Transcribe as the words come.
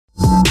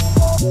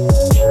Hey,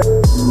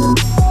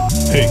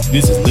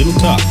 this is Little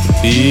Talk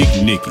with Big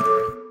Nikki.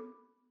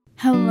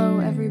 Hello,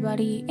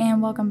 everybody,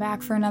 and welcome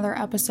back for another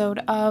episode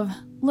of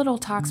Little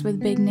Talks with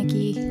Big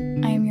Nikki.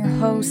 I am your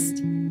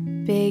host,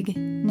 Big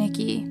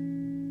Nikki.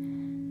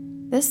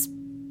 This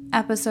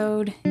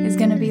episode is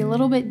going to be a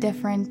little bit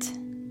different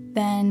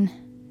than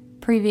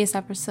previous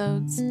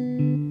episodes.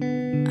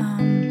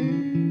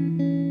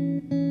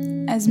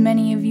 As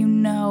many of you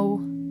know,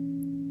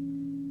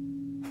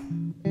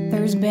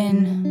 there's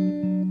been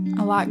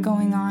a lot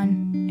going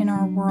on in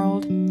our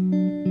world,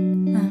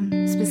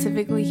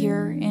 specifically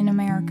here in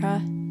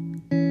America.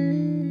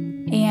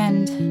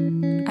 And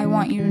I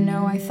want you to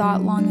know I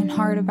thought long and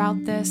hard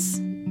about this.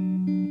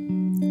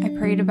 I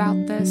prayed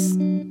about this.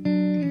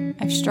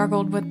 I've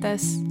struggled with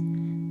this.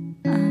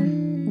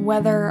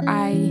 Whether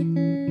I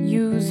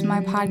use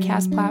my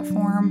podcast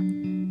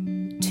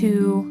platform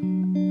to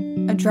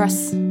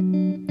address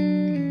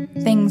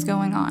things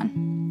going on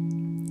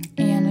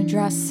and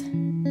address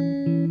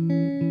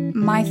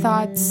my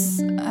thoughts,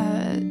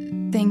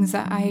 things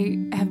that I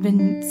have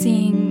been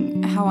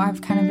seeing, how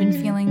I've kind of been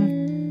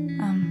feeling,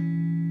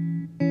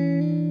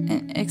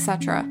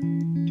 etc.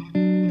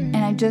 And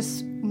I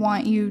just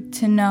want you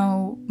to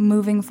know,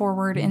 moving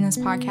forward in this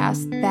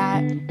podcast,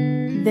 that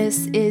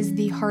this is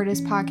the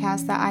hardest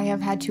podcast that I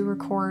have had to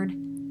record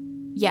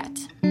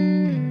yet.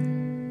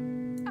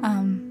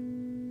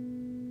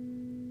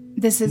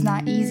 This is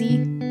not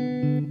easy.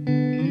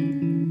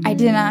 I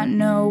did not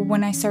know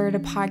when I started a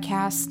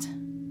podcast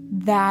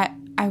that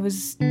I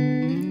was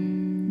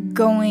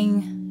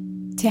going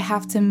to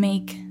have to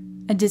make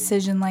a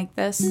decision like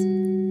this,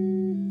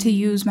 to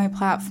use my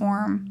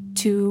platform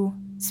to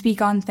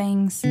speak on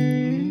things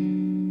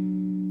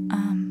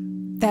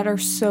that are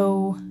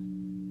so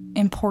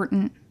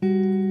important.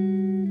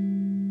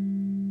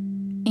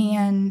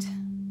 And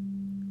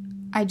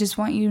I just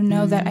want you to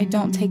know that I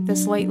don't take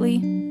this lightly.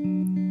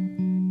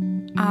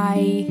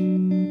 I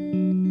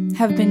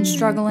have been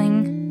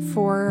struggling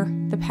for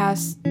the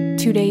past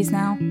 2 days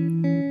now.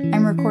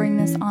 I'm recording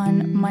this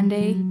on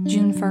Monday,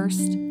 June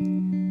 1st.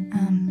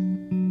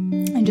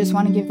 I just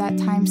want to give that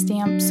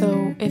timestamp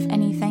so if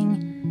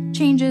anything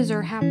changes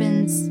or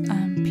happens,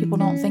 people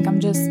don't think I'm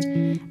just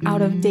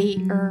out of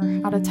date or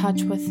out of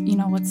touch with,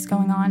 what's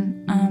going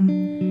on.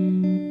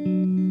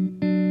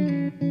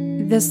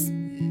 This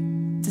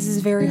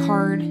is very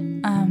hard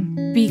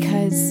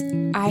because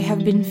I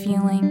have been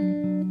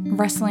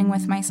wrestling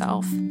with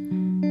myself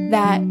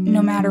that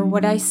no matter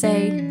what I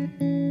say,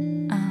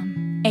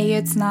 A,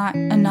 it's not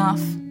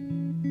enough,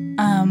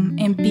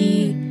 and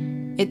B,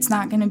 it's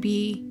not going to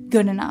be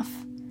good enough.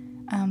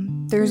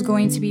 There's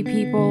going to be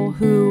people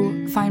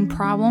who find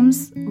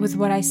problems with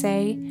what I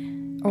say,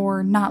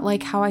 or not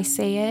like how I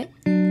say it,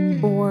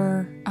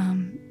 or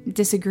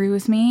disagree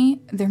with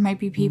me. There might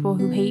be people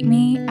who hate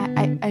me.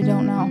 I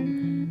don't know.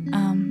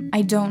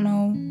 I don't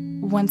know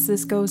once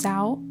this goes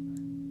out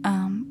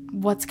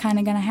what's kind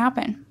of going to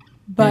happen.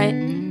 But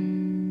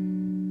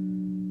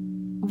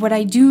what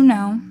I do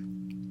know,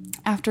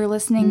 after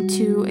listening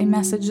to a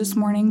message this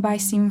morning by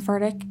Stephen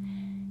Furtick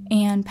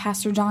and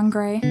Pastor John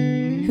Gray,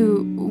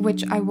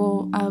 which I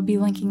will be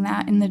linking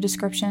that in the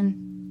description,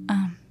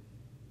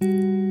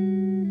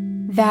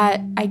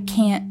 that I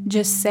can't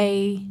just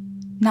say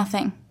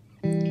nothing.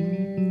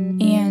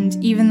 And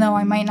even though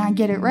I might not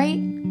get it right,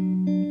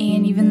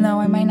 and even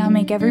though I might not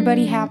make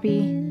everybody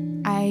happy,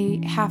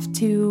 I have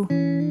to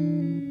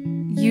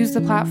use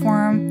the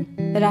platform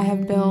that I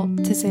have built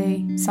to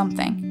say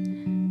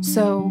something.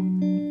 So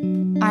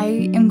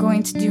I am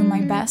going to do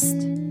my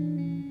best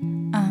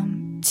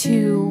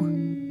to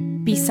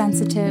be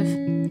sensitive,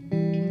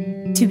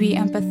 to be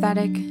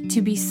empathetic,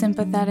 to be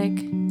sympathetic,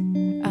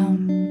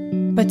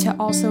 but to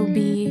also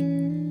be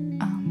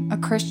a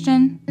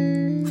Christian,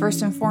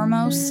 first and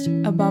foremost,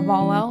 above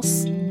all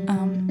else.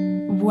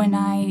 When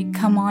I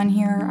come on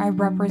here, I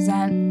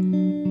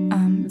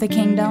represent the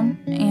kingdom,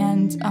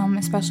 and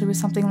especially with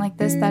something like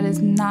this, that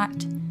is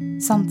not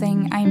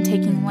something I am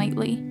taking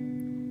lightly.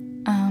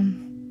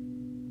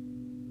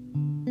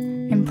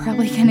 I'm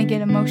probably going to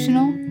get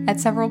emotional at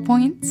several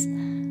points,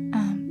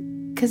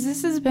 because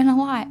this has been a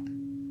lot.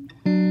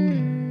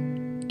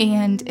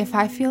 And if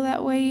I feel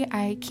that way,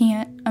 I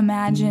can't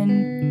imagine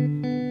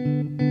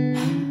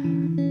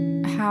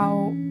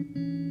how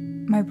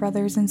my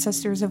brothers and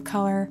sisters of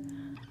color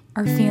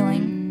are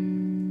feeling.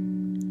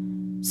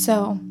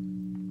 So,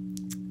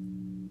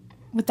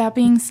 with that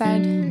being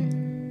said,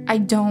 I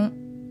don't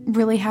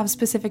really have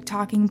specific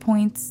talking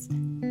points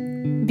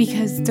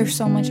because there's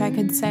so much I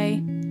could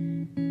say.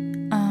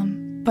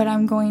 But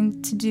I'm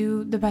going to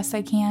do the best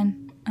I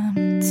can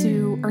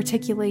to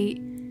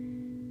articulate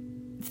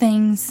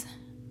things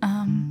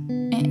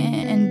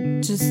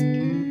and just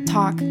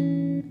talk.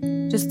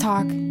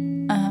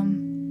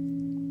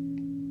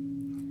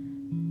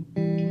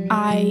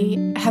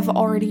 I have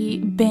already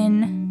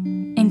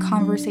been in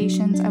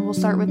conversations. I will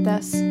start with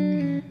this.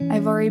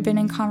 I've already been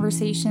in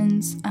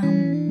conversations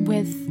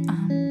with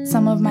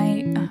some of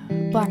my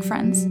black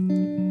friends,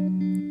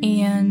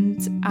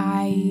 and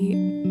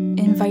I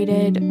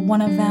invited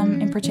one of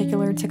them in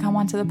particular to come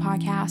onto the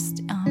podcast,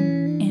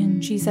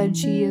 and she said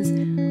she is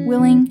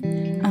willing.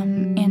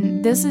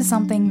 And this is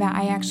something that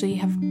I actually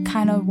have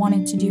kind of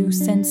wanted to do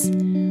since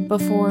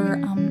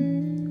before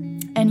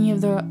any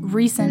of the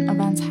recent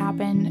events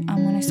happened.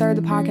 When I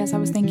started the podcast, I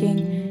was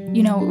thinking,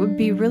 it would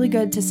be really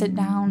good to sit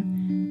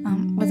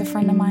down with a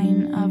friend of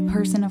mine, a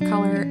person of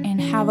color,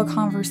 and have a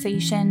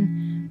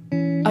conversation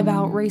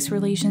about race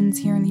relations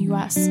here in the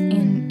U.S.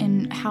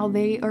 and how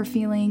they are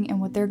feeling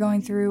and what they're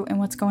going through and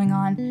what's going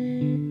on.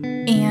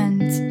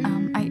 And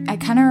I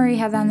kind of already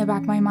had that in the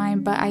back of my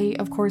mind, but I,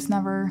 of course,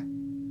 never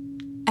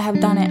have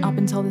done it up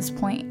until this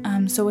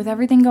point. So with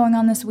everything going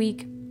on this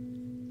week,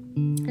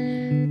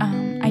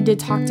 I did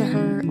talk to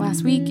her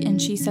last week,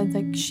 and she said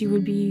that she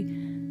would be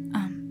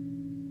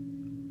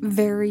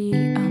very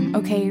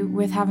okay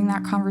with having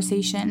that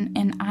conversation,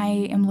 and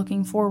I am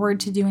looking forward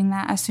to doing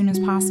that as soon as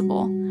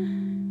possible.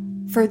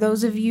 For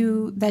those of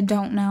you that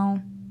don't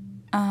know,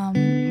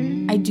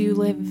 I do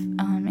live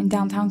in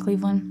downtown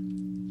Cleveland,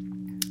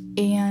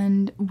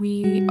 and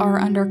we are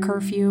under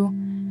curfew.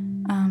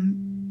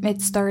 It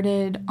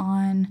started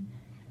on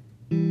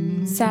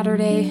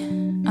Saturday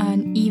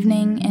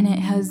evening, and it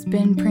has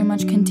been pretty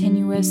much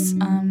continuous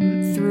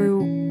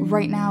through,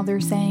 right now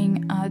they're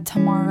saying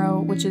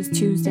tomorrow, which is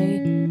Tuesday,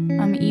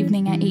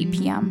 evening at 8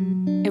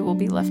 p.m. it will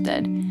be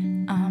lifted.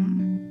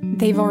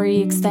 They've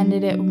already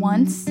extended it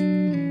once,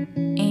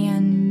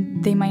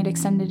 and they might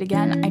extend it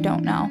again, I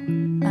don't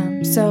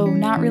know. So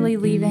not really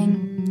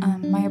leaving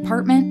my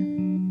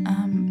apartment,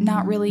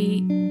 not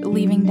really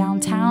leaving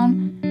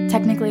downtown.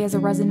 Technically, as a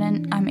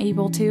resident, I'm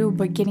able to,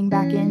 but getting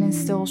back in is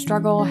still a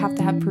struggle. Have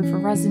to have proof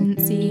of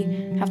residency,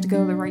 have to go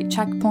to the right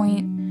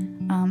checkpoint.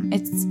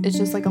 It's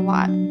just like a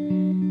lot.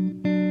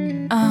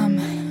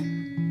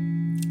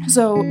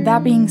 So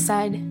that being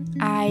said,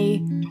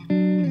 I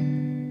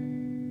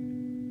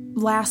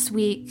last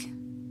week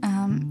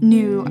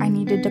knew I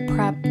needed to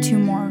prep 2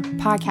 more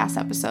podcast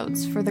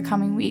episodes for the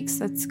coming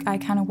weeks. I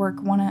kind of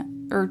work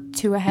 1 or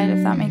 2 ahead,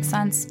 if that makes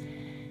sense.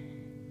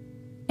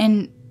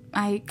 And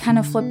I kind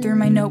of flipped through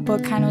my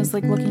notebook, kind of was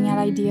like looking at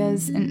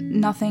ideas,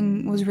 and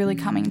nothing was really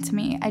coming to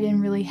me. I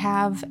didn't really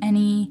have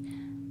any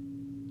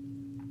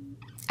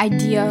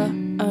idea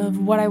of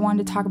what I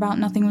wanted to talk about.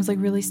 Nothing was like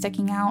really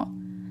sticking out.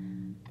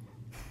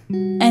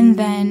 And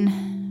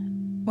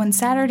then when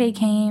Saturday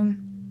came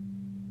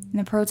and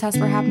the protests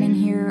were happening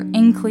here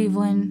in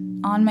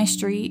Cleveland on my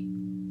street,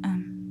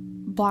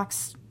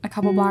 a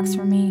couple blocks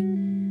from me,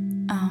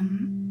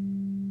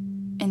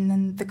 and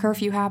then the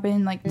curfew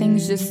happened, like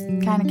things just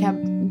kind of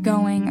kept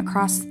going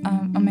across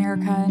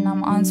America, and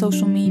I'm on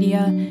social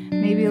media,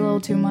 maybe a little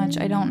too much,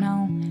 I don't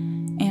know,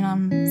 and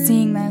I'm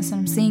seeing this,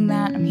 and I'm seeing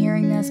that, I'm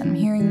hearing this, and I'm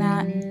hearing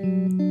that,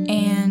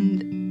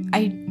 and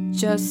I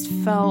just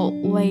felt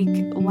like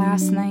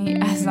last night,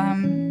 as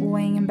I'm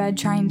laying in bed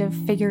trying to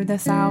figure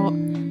this out,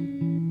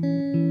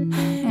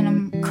 and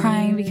I'm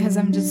crying because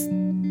I'm just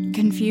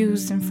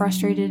confused and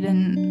frustrated,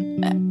 and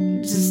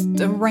just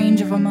a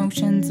range of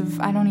emotions of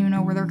I don't even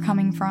know where they're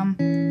coming from.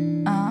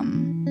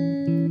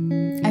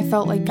 I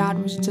felt like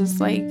God was just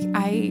like,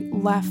 I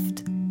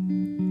left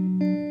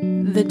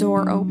the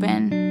door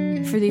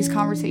open for these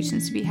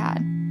conversations to be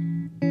had.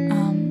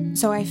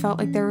 So I felt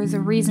like there was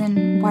a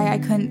reason why I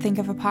couldn't think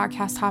of a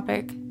podcast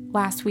topic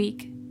last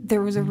week.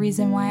 There was a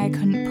reason why I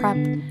couldn't prep,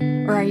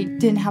 or I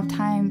didn't have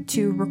time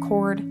to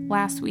record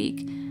last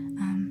week,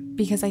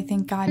 because I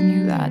think God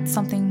knew that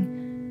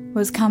something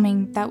was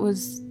coming that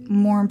was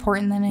more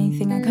important than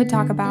anything I could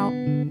talk about,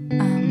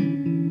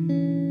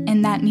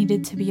 and that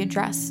needed to be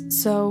addressed.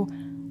 So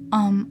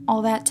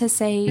all that to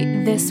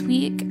say, this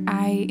week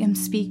I am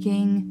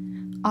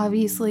speaking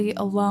obviously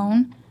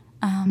alone,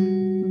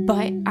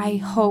 but I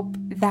hope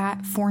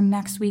that for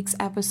next week's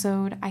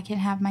episode I can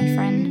have my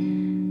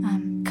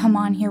friend come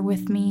on here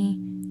with me,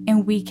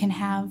 and we can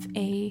have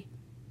a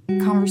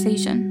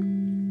conversation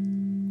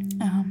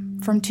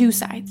from 2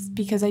 sides,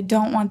 because I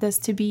don't want this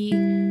to be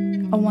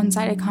a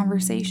one-sided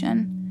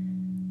conversation,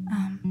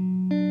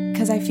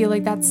 because I feel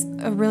like that's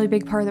a really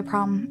big part of the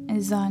problem,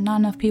 is not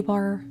enough people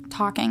are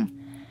talking.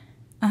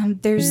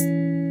 There's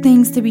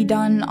things to be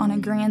done on a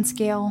grand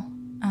scale,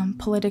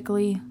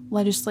 politically,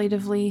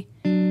 legislatively,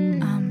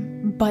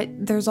 but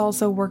there's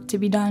also work to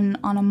be done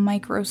on a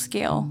micro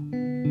scale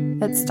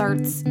that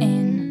starts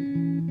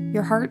in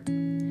your heart,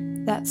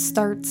 that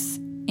starts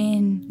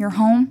in your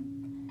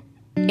home,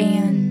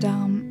 and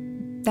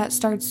that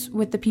starts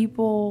with the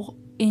people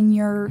in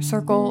your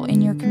circle,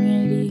 in your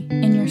community,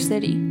 in your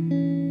city.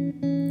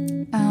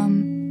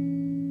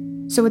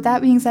 So with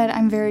that being said,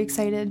 I'm very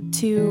excited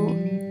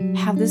to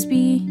have this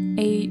be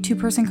a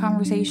 2-person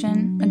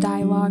conversation, a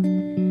dialogue,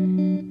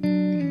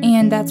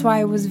 and that's why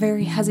I was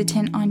very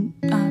hesitant on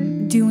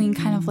doing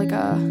kind of like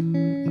a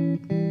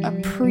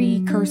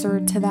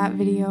precursor to that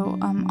video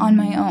on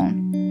my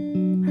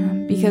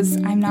own, because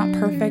I'm not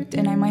perfect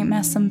and I might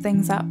mess some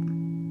things up.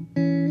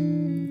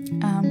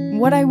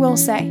 What I will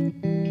say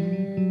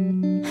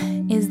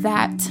is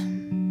that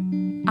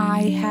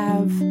I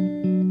have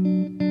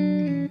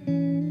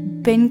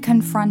been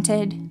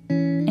confronted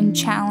and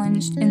been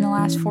challenged in the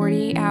last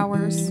 48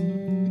 hours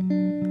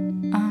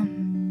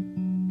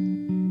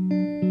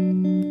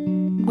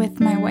with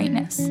my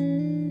whiteness.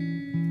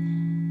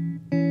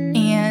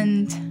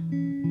 And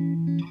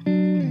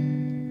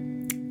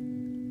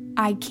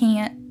I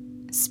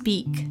can't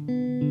speak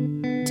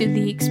to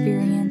the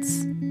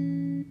experience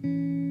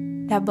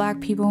that Black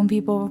people and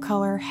people of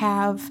color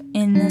have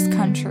in this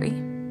country,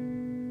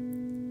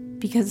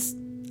 because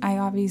I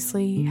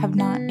obviously have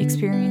not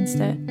experienced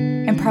it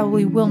and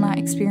probably will not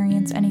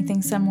experience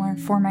anything similar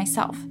for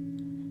myself.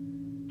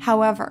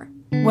 However,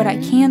 what I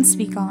can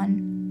speak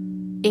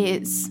on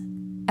is,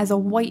 as a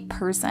white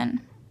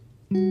person,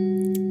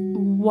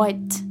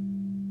 what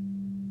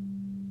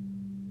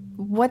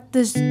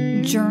this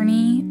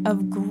journey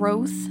of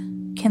growth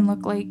can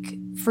look like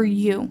for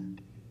you.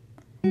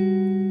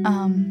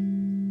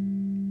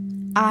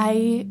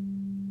 I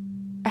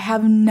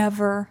have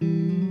never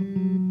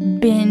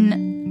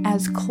been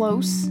as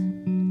close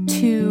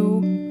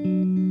to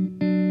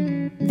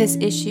this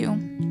issue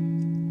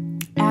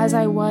as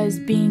I was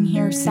being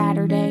here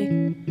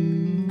Saturday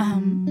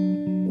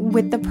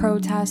with the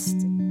protest.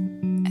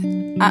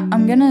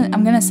 I'm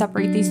gonna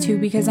separate these two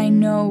because I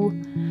know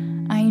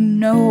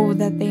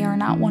that they are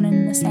not one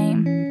and the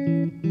same.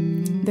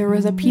 There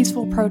was a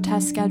peaceful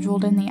protest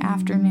scheduled in the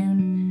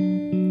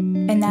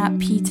afternoon, and that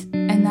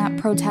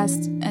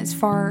protest, as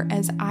far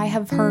as I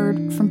have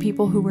heard from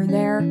people who were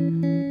there,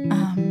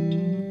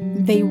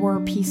 they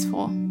were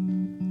peaceful.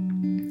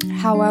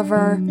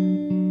 However,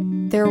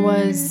 there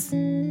was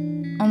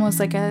almost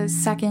like a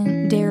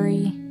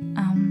secondary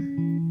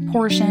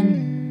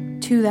portion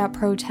to that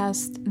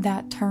protest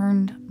that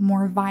turned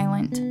more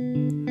violent.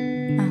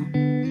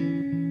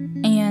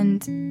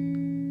 And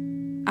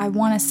I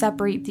want to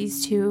separate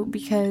these two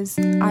because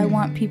I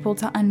want people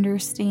to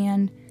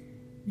understand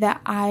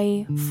that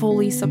I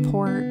fully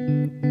support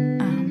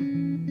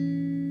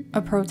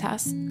a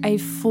protest. I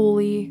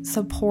fully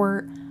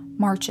support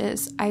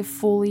marches. I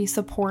fully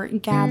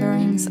support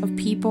gatherings of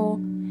people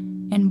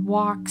and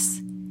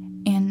walks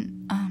and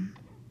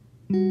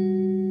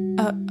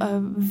a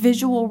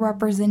visual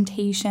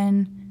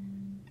representation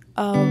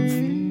of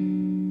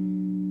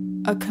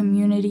a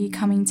community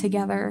coming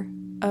together,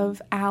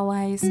 of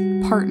allies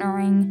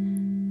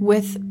partnering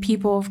with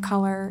people of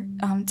color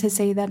to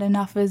say that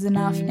enough is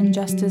enough and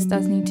justice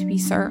does need to be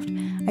served.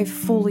 I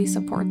fully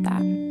support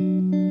that.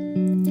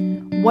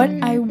 What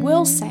I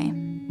will say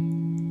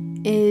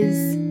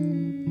is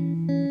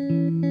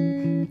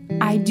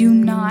I do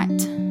not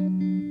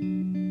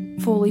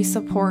fully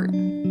support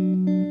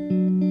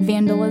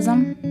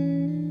vandalism,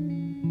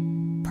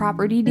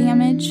 property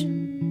damage,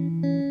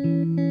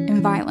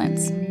 and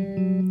violence.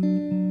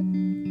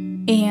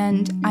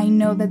 And I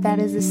know that that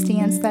is a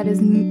stance that is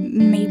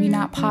maybe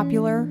not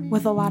popular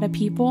with a lot of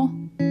people.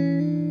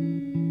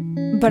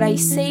 But I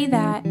say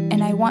that,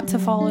 and I want to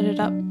follow it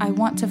up. I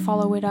want to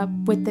follow it up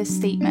with this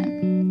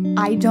statement.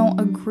 I don't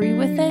agree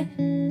with it,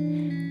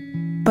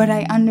 but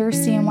I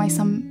understand why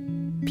some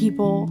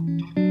people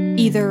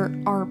either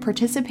are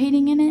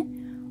participating in it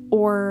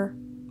or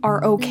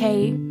are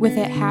okay with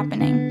it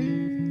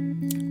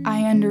happening.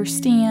 I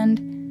understand,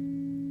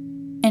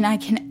 and I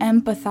can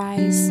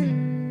empathize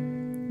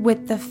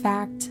with the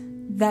fact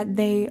that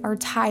they are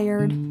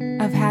tired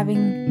of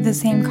having the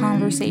same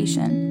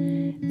conversation.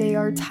 They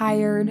are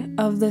tired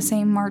of the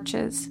same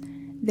marches.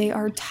 They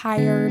are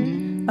tired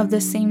of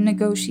the same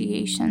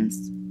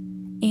negotiations.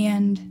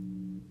 And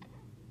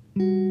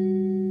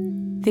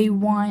they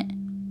want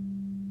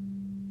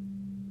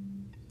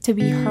to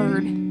be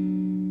heard.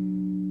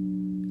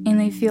 And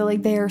they feel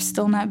like they are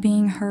still not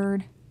being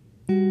heard.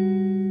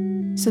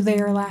 So they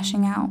are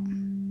lashing out.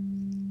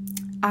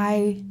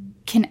 I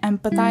can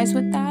empathize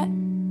with that.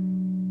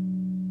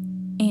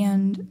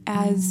 And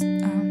as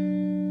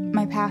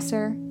my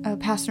pastor,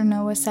 Pastor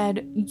Noah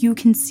said, you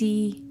can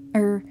see,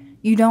 or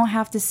you don't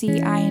have to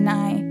see eye to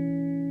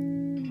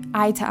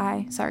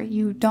eye.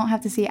 You don't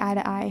have to see eye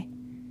to eye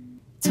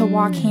to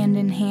walk hand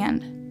in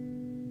hand.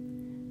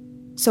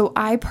 So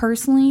I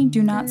personally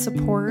do not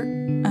support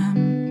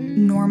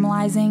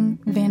normalizing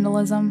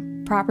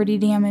vandalism, property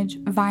damage,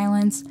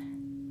 violence.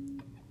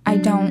 I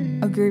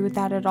don't agree with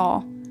that at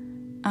all.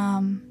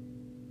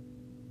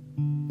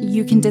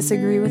 You can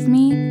disagree with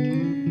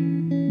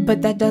me,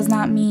 but that does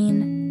not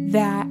mean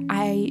that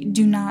I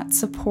do not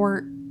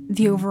support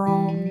the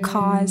overall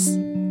cause.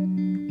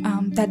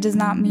 That does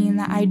not mean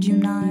that I do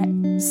not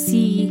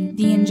see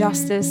the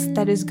injustice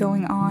that is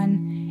going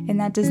on, and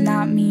that does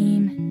not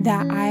mean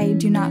that I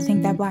do not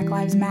think that Black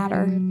Lives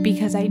Matter,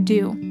 because I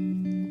do.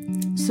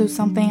 So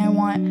something I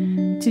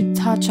want to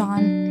touch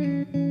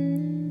on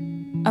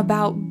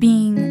about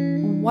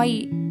being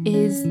white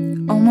is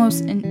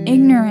almost an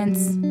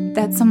ignorance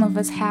that some of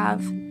us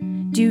have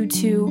due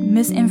to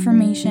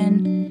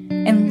misinformation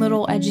and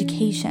little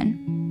education.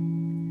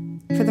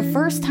 For the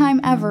first time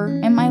ever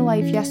in my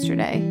life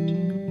yesterday,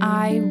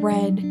 I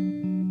read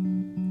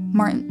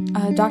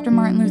Dr.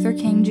 Martin Luther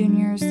King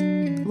Jr.'s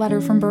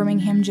letter from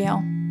Birmingham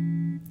jail.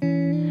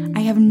 I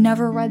have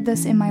never read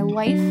this in my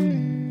life.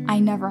 I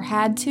never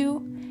had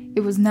to.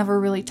 it was never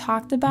really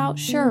talked about.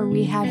 Sure,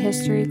 we had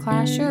history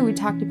class. Sure, we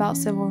talked about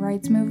civil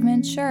rights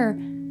movement. Sure,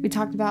 we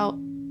talked about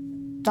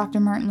Dr.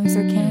 Martin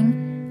Luther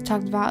King. We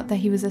talked about that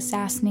he was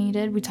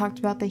assassinated. We talked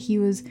about that he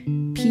was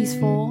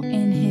peaceful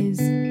in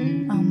his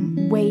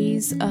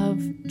ways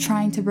of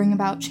trying to bring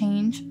about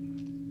change.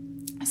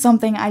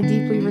 Something I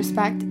deeply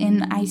respect,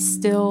 and I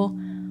still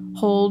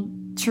hold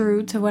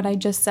true to what I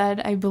just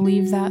said. I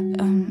believe that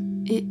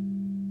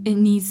it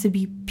needs to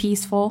be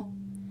peaceful,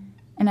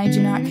 and I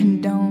do not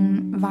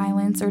condone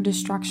violence or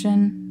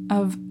destruction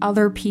of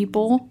other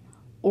people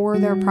or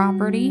their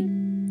property.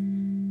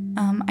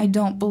 I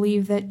don't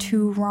believe that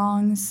two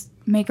wrongs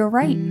make a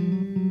right.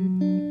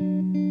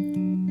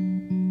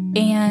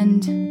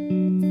 And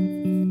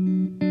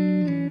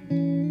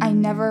I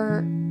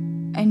never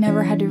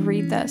had to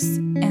read this.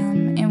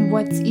 And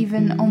what's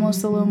even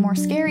almost a little more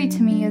scary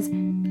to me is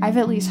I've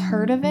at least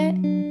heard of it.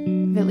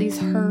 I've at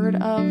least heard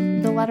of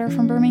the letter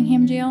from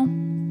Birmingham jail.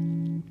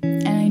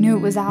 And I knew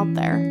it was out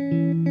there.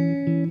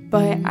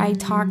 But I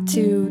talked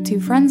to two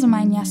friends of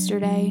mine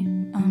yesterday,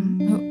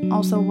 who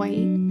also white,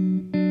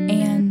 and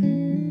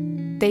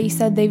they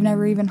said they've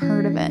never even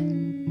heard of it.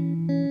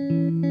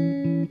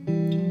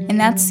 And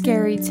that's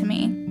scary to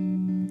me,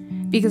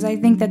 because I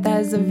think that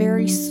is a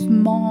very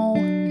small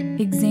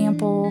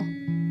example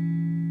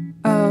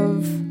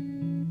of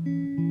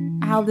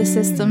how the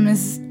system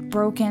is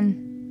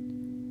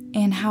broken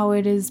and how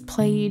it is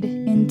played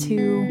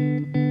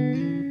into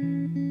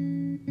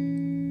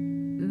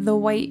the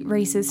white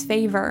race's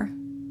favor.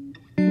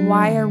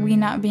 Why are we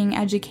not being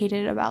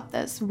educated about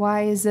this?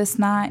 Why is this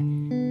not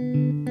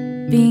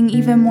being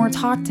even more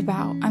talked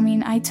about? I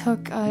mean, I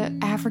took a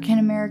African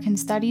American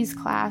Studies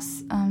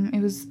class.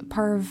 It was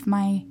part of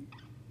my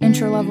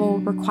intro-level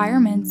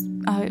requirements,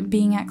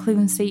 being at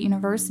Cleveland State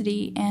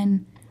University,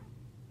 and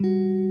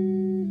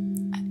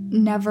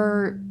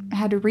never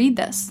had to read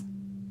this.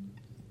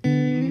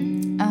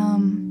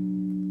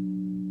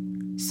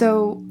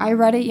 So I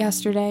read it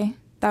yesterday.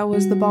 That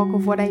was the bulk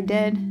of what I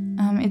did.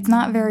 It's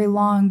not very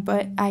long,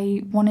 but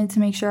I wanted to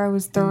make sure I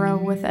was thorough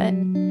with it.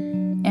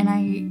 And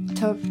I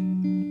took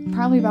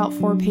probably about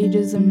 4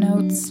 pages of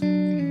notes,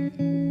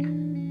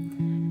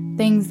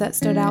 things that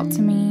stood out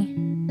to me,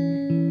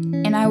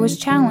 and I was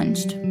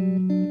challenged.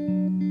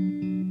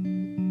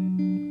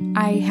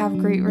 I have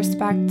great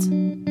respect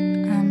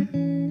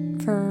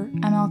for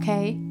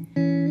MLK,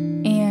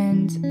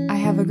 and I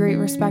have a great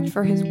respect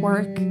for his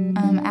work.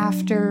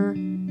 After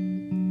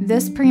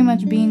this pretty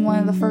much being one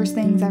of the first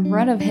things I've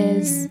read of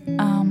his,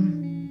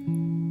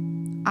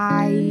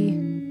 I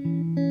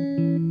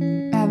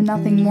have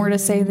nothing more to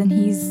say than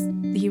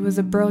he was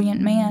a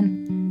brilliant man.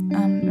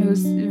 It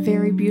was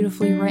very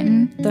beautifully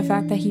written. The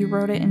fact that he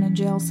wrote it in a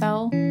jail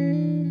cell,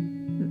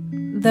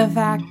 the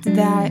fact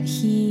that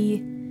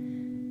he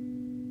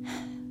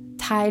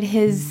tied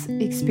his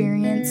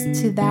experience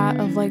to that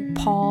of like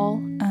Paul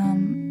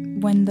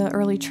when the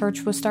early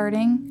church was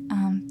starting.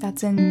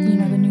 That's in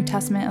the New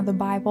Testament of the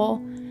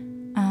Bible.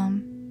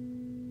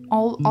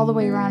 All the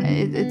way around,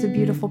 it's a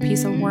beautiful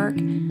piece of work.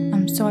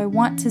 So I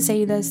want to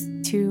say this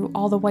to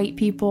all the white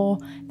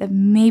people that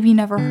maybe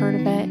never heard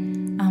of it,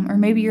 or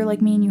maybe you're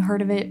like me and you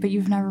heard of it, but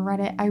you've never read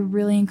it. I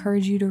really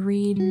encourage you to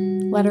read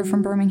Letter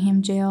from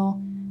Birmingham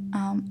Jail.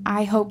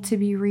 I hope to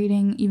be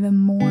reading even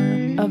more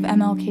of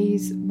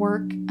MLK's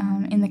work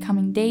in the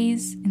coming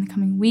days, in the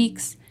coming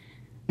weeks.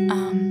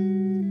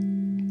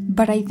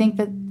 But I think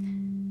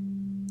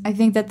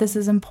that this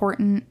is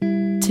important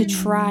to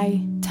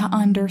try to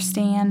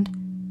understand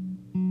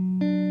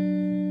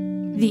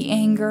the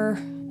anger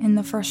and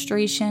the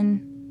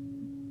frustration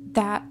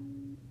that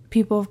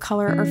people of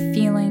color are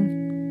feeling,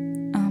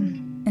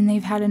 and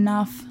they've had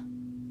enough,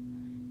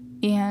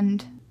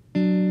 and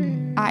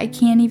I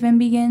can't even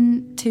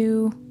begin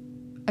to,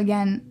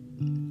 again,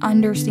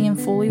 understand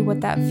fully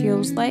what that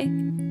feels like,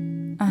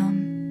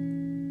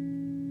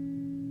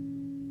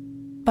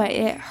 but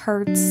it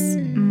hurts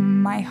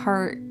my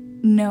heart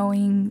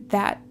knowing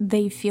that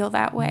they feel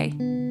that way.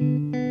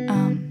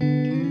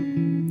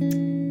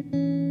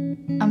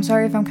 I'm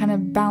sorry if I'm kind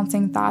of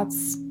bouncing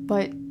thoughts,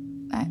 but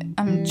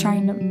I'm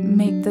trying to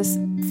make this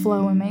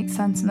flow and make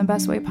sense in the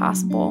best way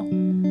possible.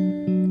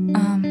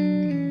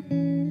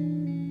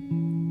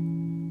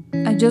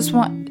 I just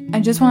want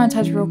to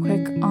touch real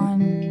quick on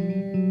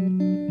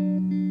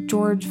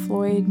George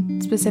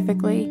Floyd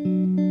specifically.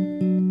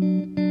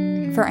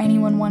 For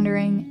anyone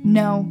wondering,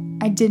 no,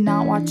 I did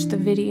not watch the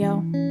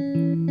video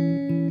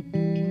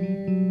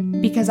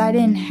because I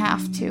didn't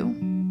have to.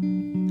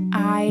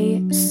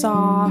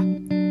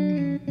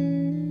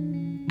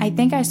 I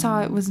think I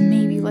saw it was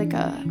maybe like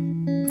a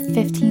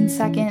 15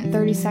 second,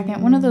 30 second,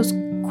 one of those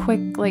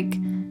quick, like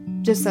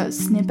just a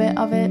snippet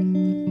of it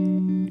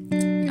on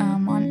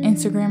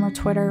Instagram or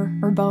Twitter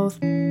or both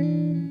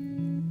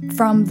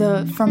from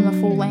the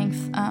full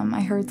length.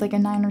 I heard like a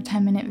 9 or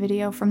 10 minute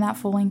video from that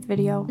full length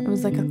video. It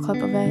was like a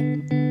clip of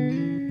it.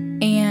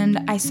 And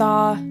I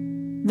saw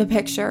the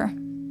picture.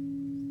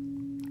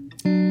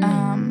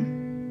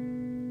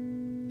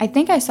 I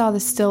think I saw the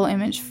still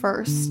image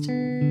first.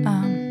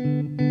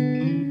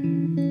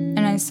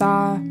 I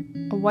saw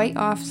a white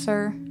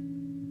officer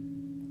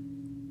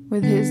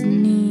with his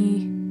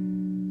knee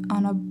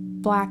on a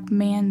black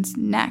man's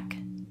neck.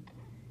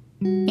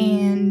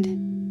 And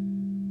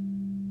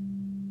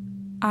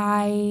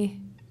I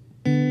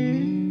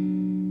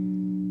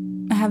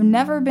have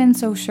never been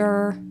so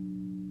sure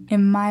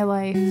in my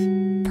life,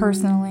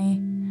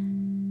 personally,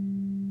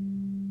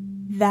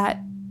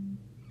 that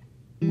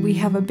we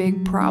have a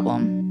big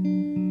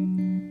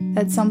problem,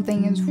 that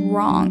something is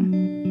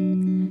wrong.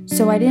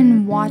 So I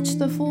didn't watch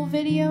the full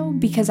video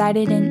because I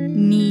didn't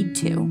need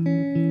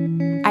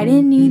to. I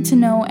didn't need to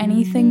know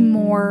anything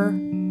more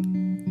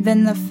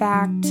than the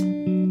fact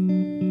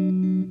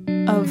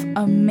of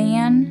a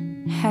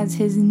man has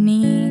his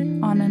knee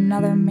on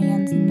another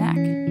man's neck.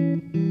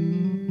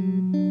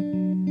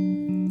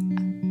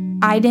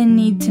 I didn't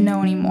need to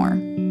know anymore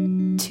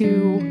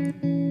to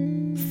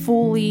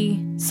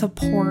fully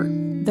support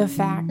the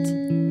fact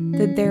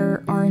that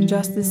there are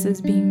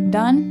injustices being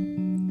done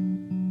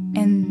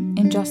and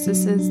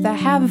injustices that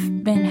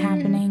have been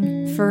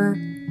happening for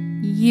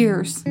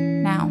years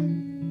now.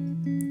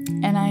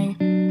 And I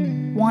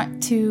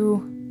want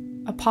to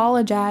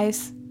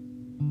apologize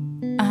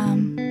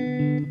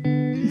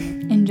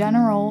in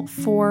general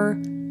for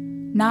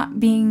not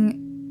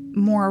being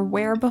more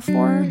aware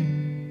before,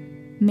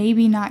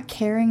 maybe not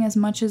caring as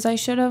much as I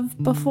should have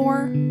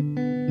before.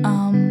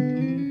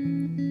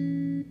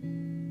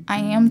 I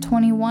am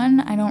 21.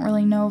 I don't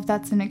really know if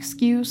that's an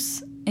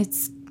excuse.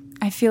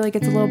 I feel like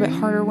it's a little bit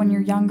harder when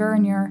you're younger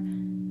and you're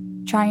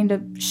trying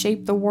to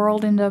shape the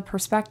world into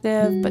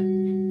perspective, but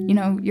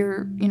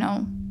you're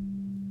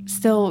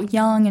still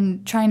young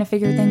and trying to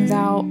figure things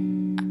out.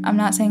 I'm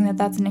not saying that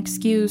that's an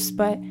excuse,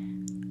 but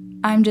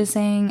I'm just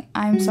saying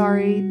I'm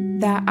sorry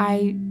that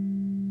I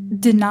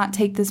did not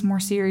take this more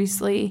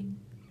seriously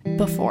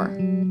before.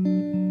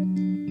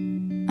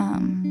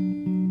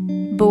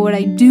 But what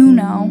I do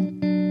know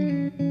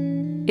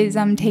is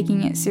I'm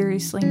taking it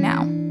seriously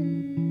now.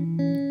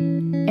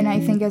 And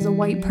I think as a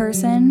white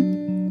person,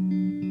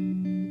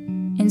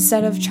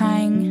 instead of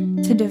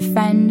trying to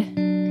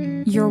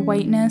defend your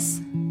whiteness,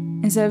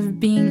 instead of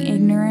being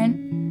ignorant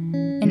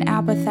and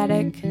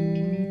apathetic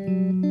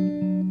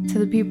to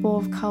the people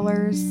of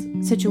color's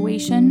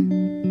situation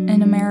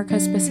in America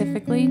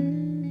specifically,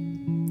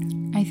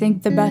 I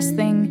think the best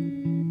thing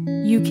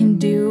you can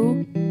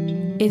do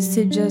is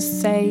to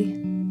just say,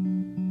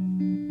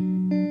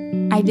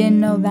 I didn't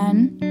know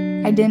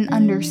then, I didn't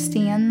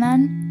understand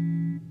then,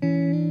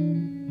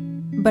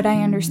 but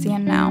I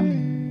understand now,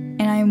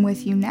 and I am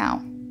with you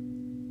now.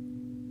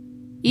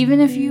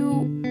 Even if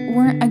you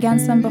weren't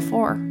against them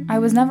before. I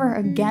was never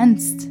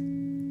against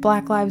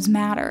Black Lives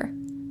Matter.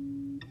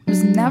 I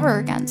was never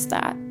against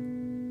that.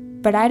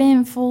 But I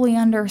didn't fully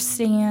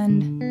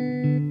understand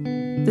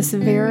the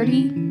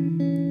severity,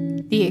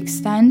 the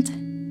extent.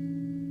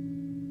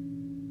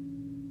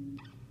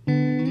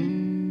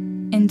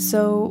 And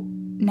so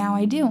now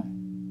I do.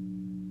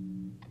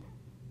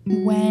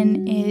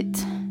 When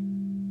it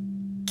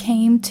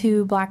came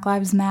to Black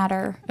Lives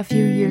Matter a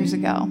few years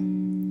ago,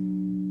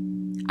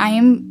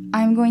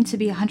 I'm going to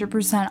be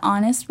 100%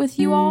 honest with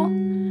you all.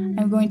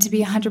 I'm going to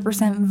be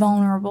 100%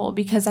 vulnerable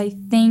because I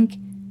think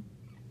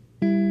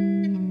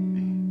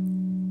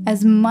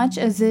as much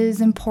as it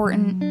is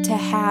important to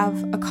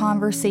have a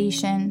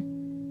conversation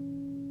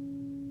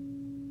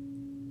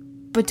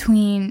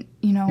between,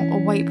 a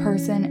white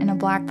person and a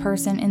black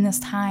person in this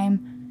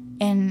time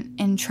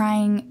and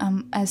trying,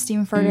 as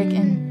Stephen Furtick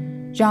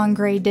and John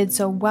Gray did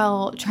so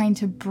well, trying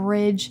to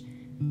bridge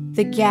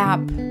the gap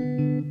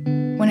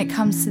when it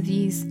comes to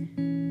these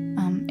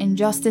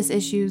injustice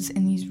issues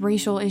and these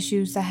racial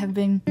issues that have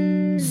been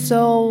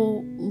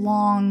so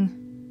long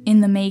in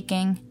the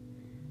making.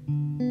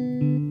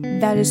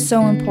 That is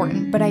so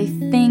important. But I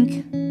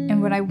think,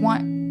 and what I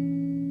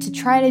want to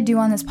try to do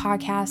on this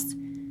podcast,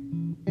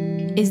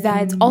 is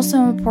that it's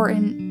also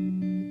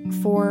important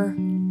for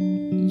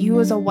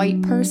you as a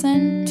white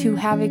person to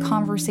have a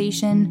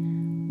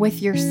conversation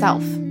with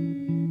yourself.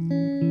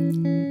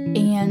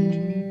 And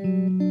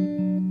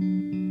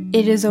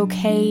it is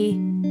okay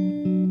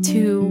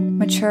to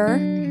mature.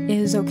 It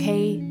is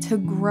okay to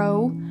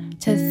grow,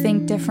 to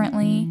think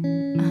differently.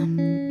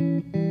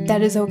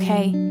 That is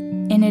okay.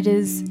 And it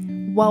is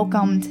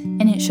welcomed,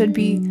 and it should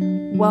be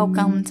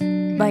welcomed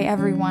by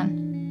everyone.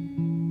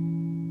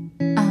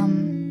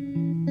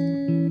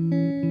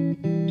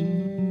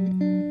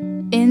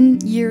 In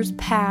years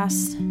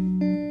past,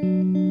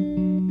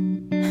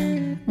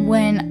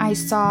 when I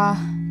saw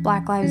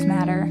Black Lives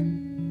Matter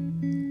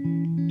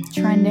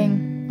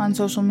trending on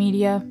social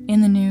media,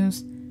 in the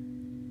news,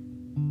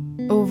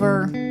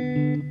 over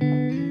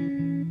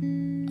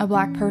a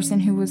black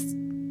person who was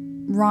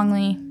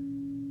wrongly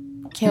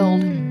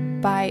killed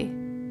by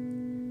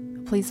a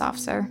police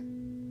officer,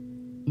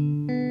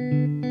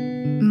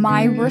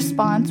 my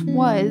response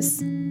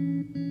was,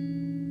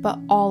 but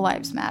all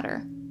lives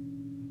matter.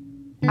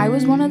 I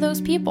was one of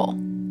those people,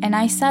 and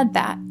I said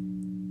that,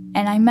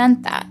 and I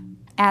meant that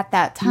at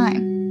that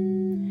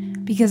time,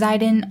 because I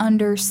didn't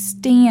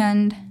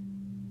understand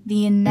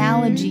the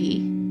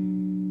analogy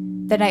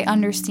that I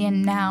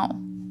understand now,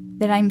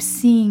 that I'm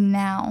seeing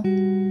now.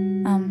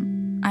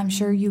 I'm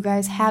sure you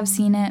guys have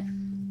seen it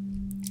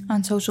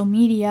on social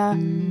media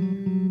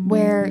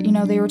where,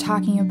 they were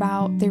talking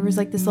about, there was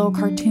like this little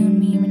cartoon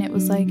meme and it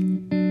was like,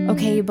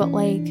 okay, but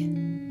like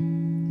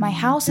my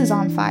house is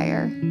on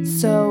fire.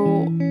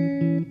 So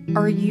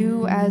are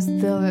you as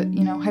the,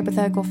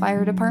 hypothetical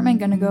fire department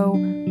going to go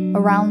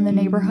around the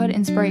neighborhood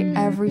and spray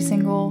every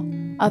single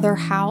other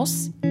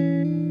house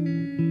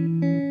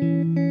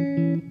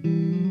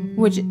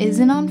which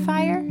isn't on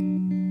fire?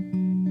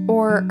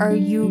 Or are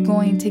you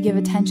going to give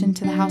attention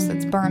to the house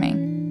that's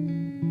burning?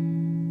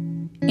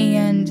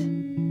 And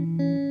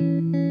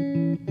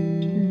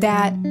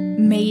that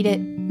made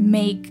it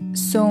make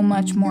so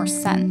much more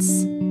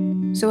sense.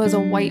 So as a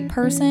white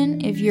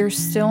person, if you're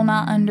still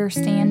not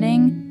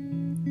understanding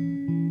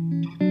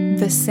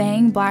the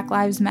saying Black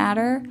Lives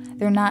Matter,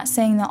 they're not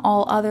saying that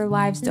all other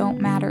lives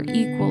don't matter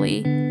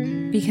equally,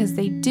 because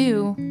they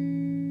do.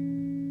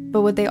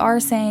 But what they are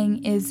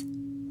saying is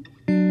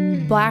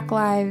Black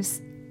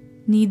lives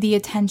need the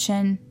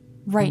attention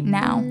right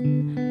now,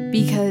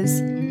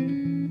 because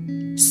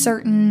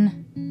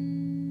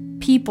certain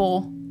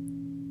people,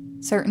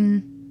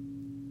 certain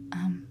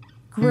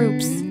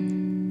groups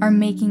are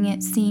making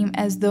it seem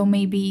as though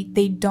maybe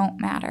they don't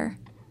matter.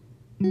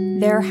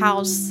 Their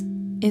house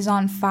is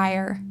on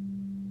fire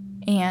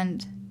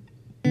and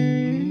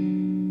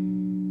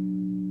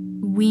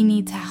we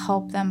need to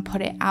help them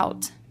put it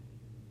out.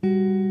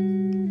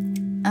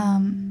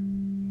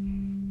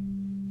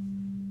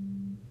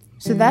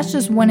 So that's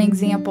just one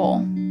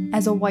example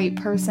as a white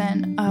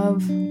person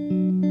of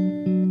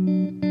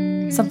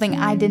something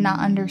I did not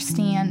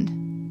understand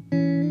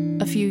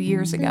a few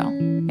years ago.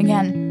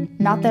 Again,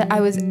 not that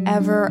I was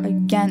ever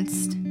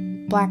against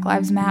Black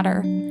Lives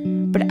Matter,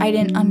 but I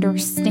didn't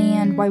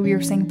understand why we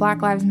were saying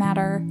Black Lives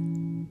Matter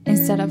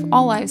instead of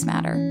All Lives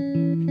Matter.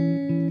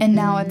 And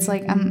now it's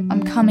like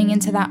I'm coming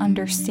into that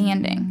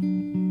understanding.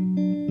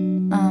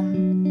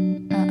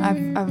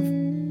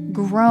 I've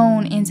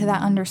grown into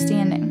that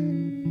understanding.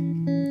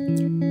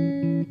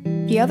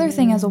 The other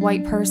thing as a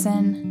white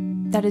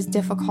person that is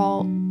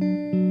difficult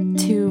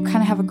to kind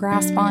of have a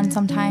grasp on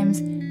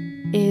sometimes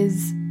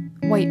is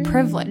white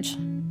privilege.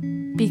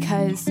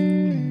 Because,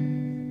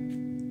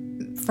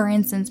 for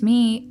instance,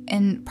 me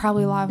and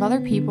probably a lot of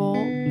other people,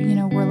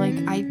 were like,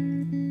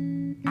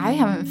 I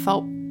haven't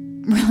felt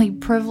really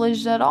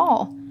privileged at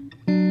all.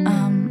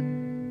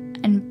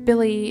 And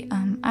Billie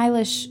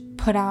Eilish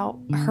put out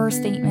her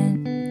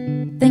statement,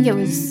 I think it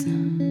was,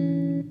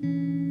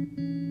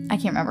 I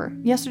can't remember,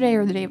 yesterday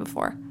or the day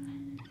before.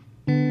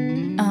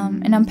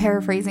 And I'm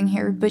paraphrasing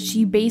here, but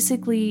she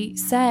basically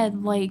said,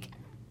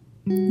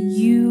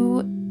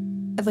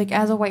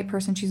 as a white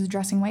person, she's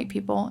addressing white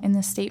people in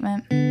this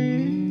statement,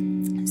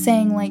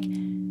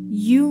 saying,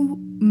 you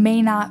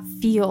may not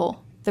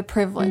feel the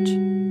privilege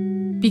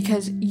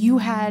because you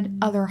had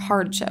other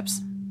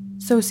hardships,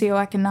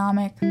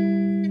 socioeconomic,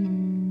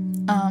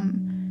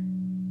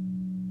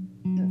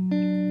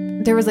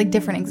 there was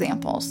different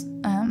examples.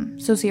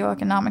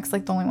 Socioeconomic's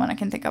the only one I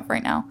can think of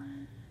right now.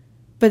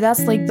 But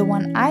that's the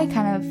one I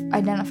kind of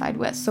identified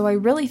with. So I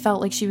really felt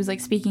like she was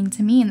speaking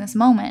to me in this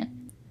moment.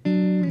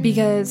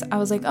 Because I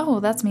was like, oh,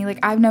 that's me.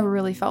 I've never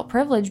really felt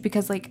privileged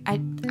because I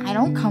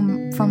don't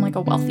come from a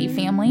wealthy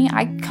family.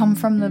 I come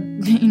from the,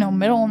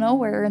 middle of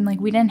nowhere, and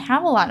we didn't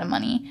have a lot of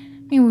money.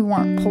 I mean, we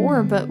weren't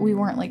poor, but we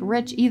weren't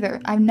rich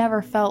either. I've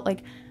never felt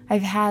like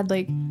I've had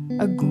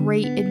a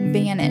great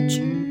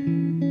advantage.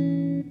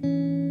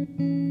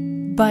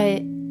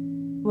 But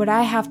what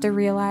I have to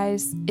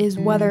realize is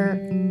whether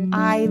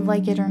I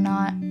like it or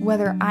not,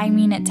 whether I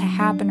mean it to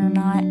happen or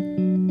not,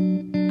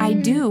 I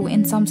do,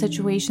 in some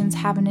situations,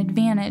 have an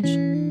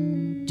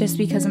advantage just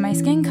because of my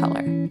skin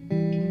color.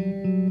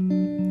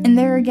 And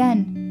there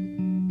again,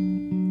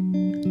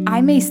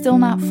 I may still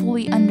not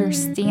fully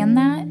understand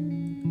that.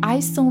 I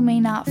still may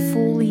not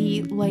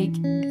fully,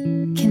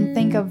 can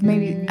think of,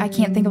 maybe I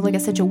can't think of a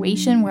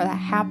situation where that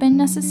happened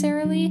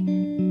necessarily,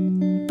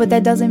 but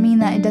that doesn't mean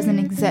that it doesn't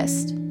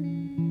exist.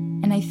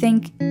 And I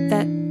think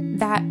that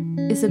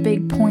is a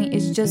big point,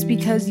 is just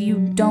because you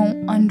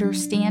don't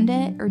understand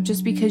it, or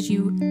just because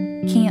you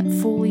can't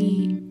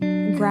fully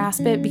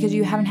grasp it because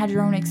you haven't had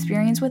your own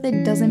experience with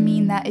it, doesn't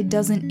mean that it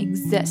doesn't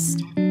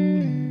exist.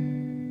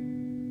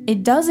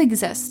 It does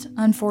exist,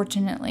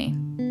 unfortunately.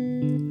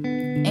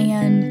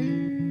 And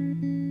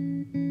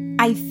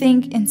I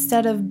think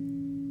instead of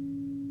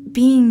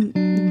being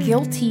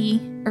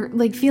guilty, or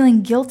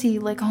feeling guilty,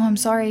 oh, I'm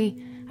sorry,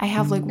 I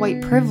have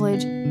white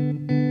privilege,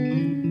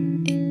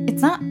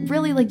 it's not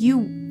really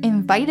you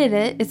invited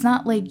it. It's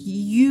not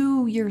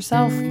you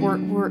yourself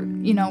were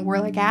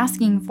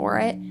asking for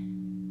it.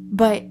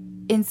 But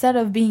instead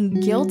of being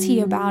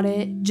guilty about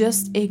it,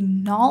 just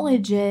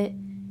acknowledge it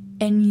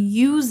and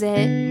use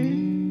it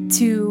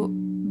to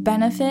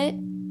benefit,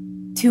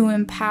 to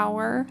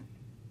empower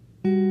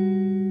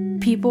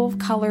people of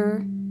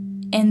color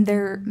in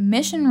their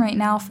mission right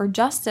now for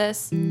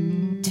justice,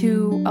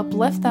 to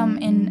uplift them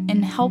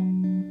and help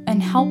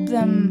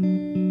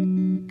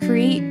them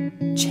create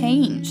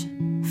change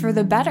for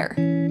the better.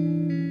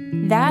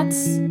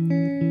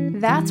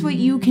 That's what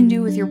you can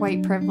do with your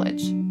white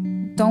privilege.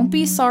 Don't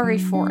be sorry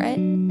for it.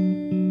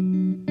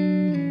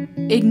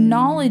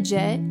 Acknowledge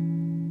it.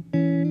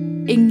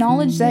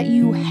 Acknowledge that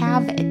you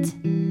have it.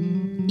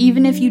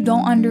 Even if you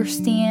don't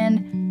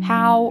understand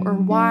how or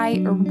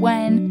why or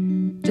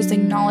when, just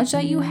acknowledge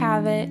that you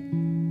have it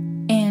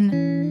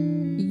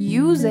and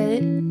use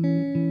it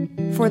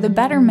for the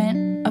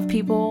betterment of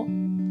people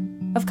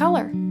of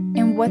color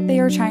and what they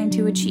are trying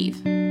to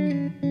achieve.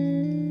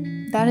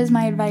 That is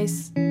my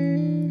advice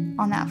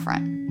on that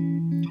front.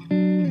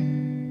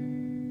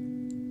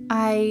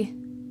 I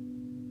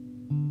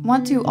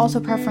want to also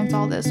preference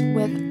all this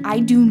with, I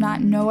do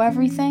not know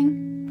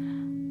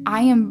everything.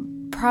 I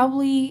am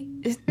probably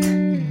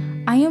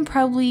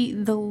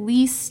the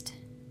least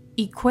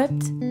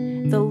equipped,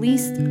 the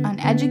least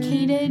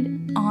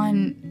uneducated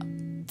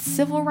on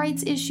civil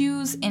rights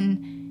issues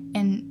and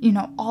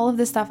all of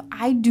this stuff.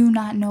 I do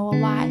not know a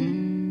lot.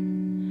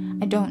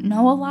 I don't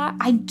know a lot.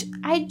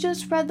 I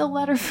just read the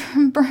letter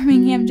from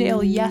Birmingham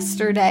jail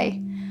yesterday,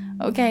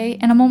 okay?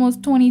 And I'm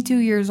almost 22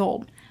 years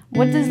old.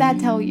 What does that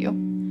tell you?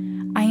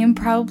 I am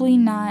probably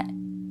not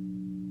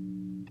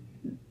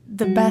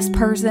the best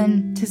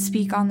person to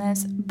speak on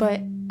this,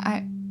 but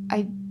I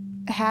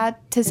had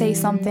to say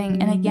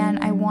something. And again,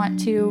 I want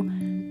to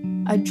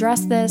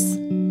address this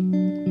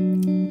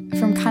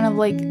from kind of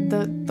like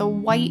the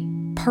white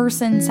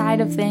person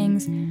side of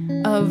things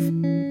of,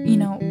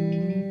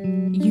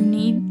 you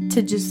need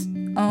to just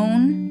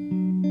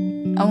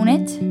own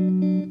it,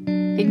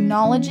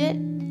 acknowledge it,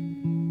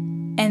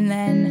 and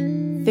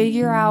then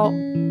figure out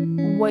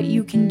what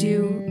you can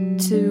do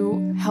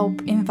to help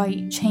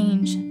invite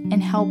change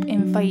and help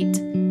invite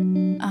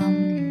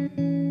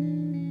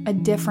a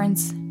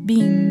difference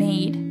being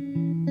made.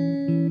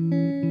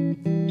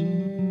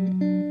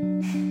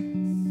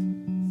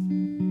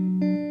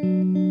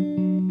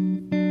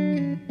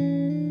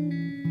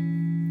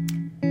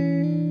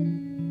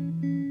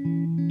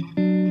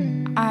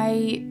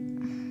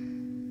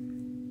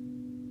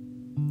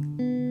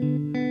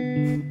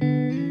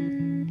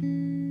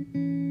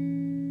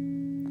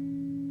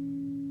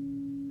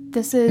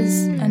 This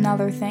is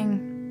another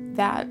thing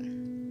that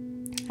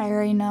I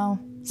already know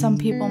some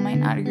people might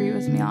not agree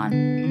with me on,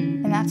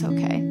 and that's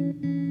okay.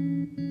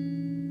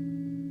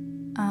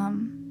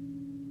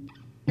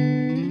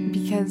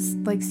 Because,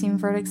 like Steven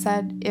Furtick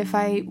said, if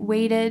I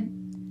waited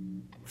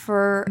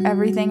for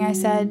everything I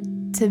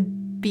said to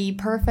be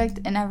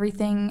perfect and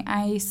everything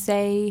I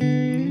say,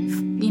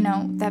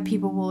 that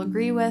people will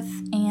agree with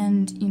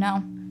and,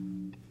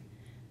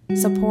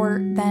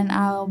 support, then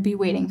I'll be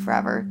waiting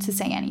forever to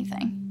say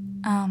anything.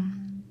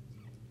 I'm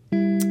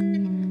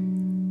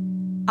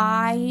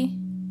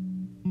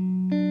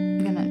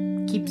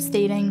gonna keep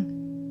stating.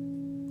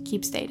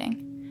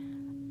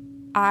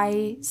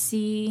 I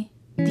see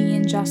the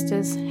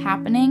injustice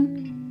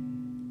happening.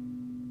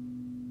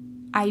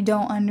 I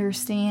don't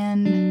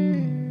understand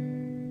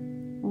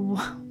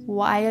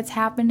why it's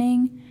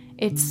happening.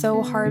 It's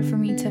so hard for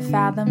me to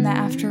fathom that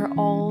after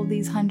all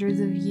these hundreds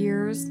of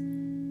years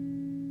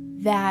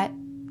that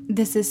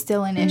this is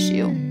still an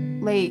issue.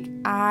 Like,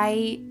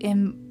 I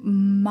am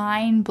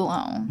mind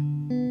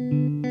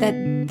blown that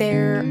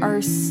there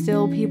are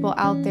still people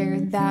out there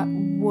that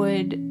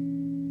would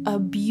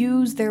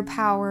abuse their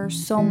power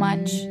so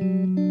much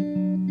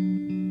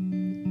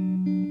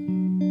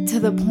to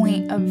the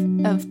point of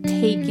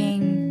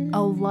taking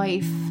a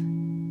life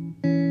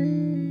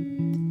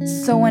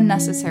so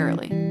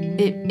unnecessarily.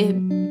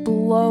 It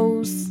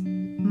blows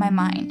my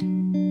mind.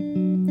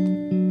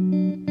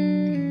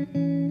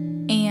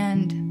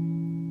 And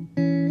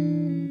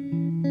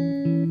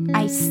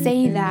I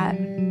say that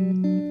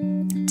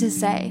to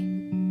say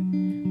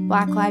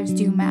Black lives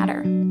do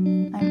matter.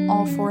 I'm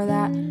all for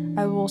that.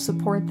 I will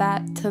support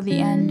that to the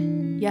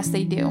end. Yes,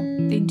 they do.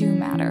 They do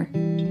matter.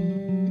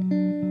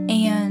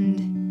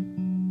 And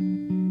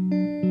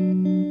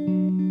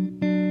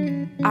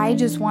I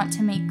just want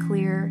to make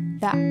clear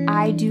that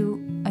I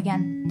do,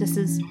 again, this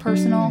is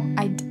personal.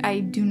 I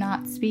do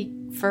not speak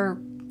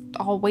for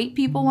all white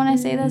people when I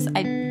say this.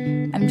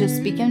 I'm just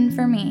speaking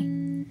for me.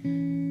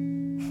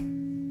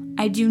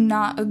 I do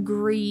not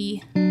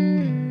agree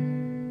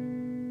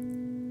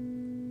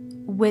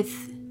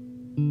with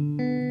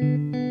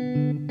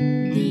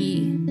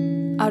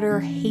the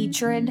utter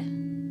hatred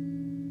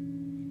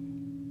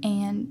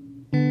and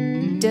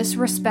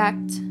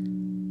disrespect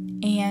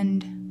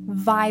and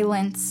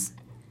violence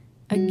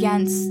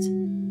against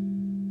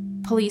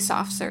police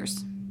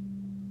officers.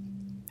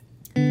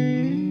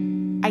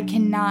 I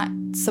cannot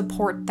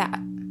support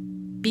that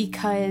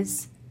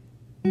because,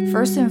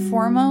 first and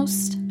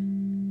foremost,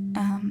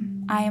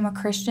 I am a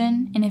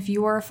Christian, and if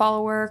you are a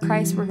follower of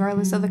Christ,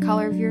 regardless of the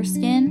color of your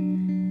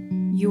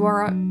skin, you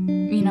are,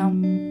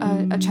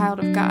 a child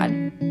of God.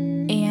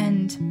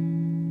 And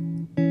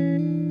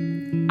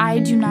I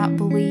do not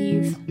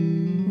believe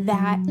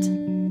that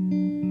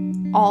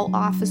all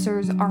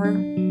officers are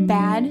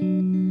bad.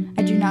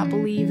 I do not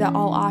believe that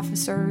all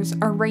officers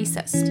are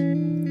racist.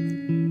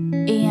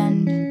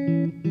 And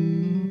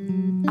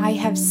I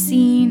have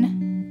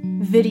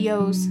seen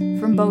videos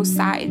from both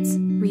sides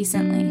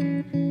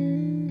recently.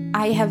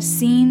 I have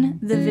seen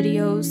the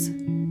videos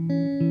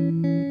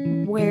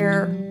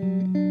where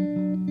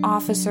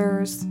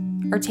officers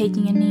are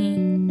taking a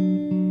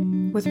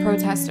knee with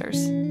protesters.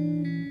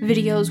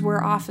 Videos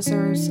where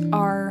officers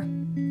are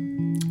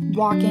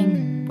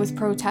walking with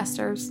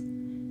protesters.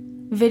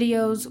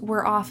 Videos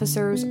where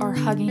officers are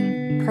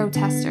hugging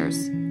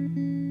protesters.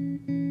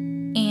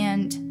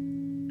 And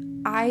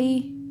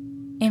I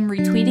am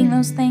retweeting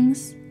those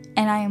things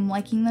and I am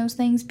liking those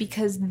things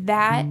because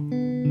that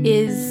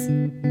is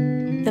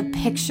the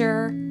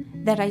picture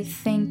that I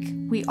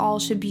think we all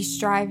should be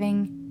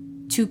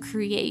striving to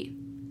create.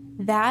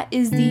 That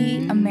is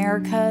the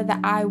America that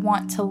I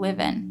want to live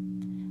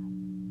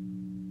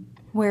in,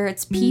 where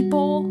it's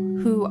people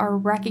who are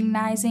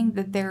recognizing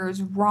that there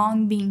is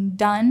wrong being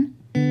done,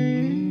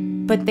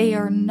 but they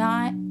are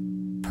not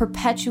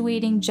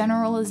perpetuating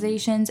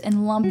generalizations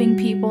and lumping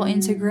people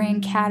into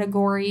grand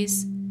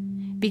categories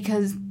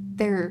because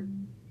they're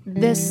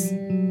this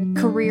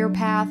career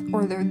path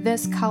or they're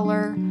this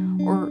color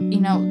or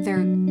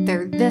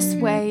they're this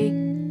way.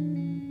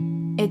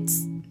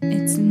 It's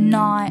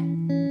not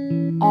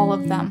all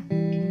of them.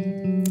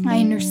 I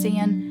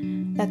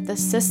understand that the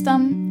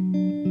system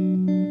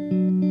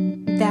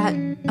that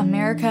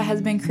America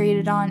has been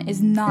created on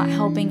is not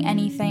helping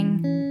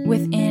anything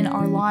within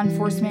our law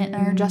enforcement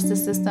and our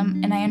justice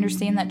system, and I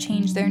understand that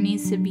change there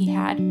needs to be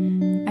had.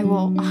 I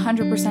will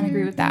 100%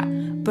 agree with that,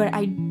 but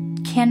I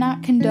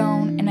cannot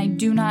condone and I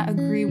do not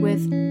agree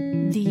with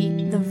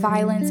the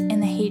violence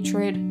and the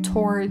hatred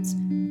towards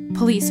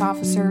police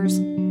officers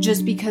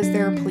just because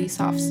they're a police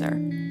officer.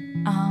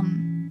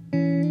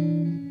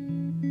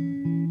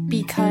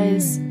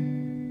 Because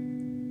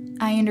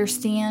I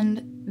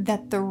understand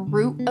that the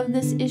root of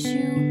this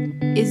issue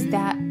is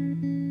that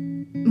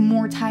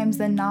more times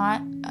than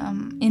not,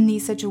 in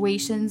these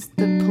situations,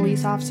 the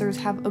police officers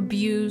have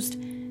abused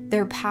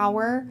their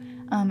power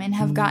and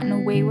have gotten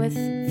away with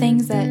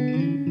things that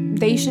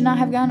they should not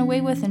have gotten away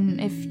with,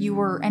 and if you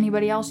were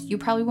anybody else, you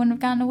probably wouldn't have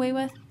gotten away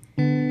with.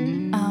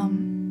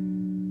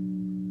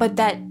 But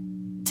that,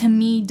 to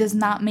me, does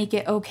not make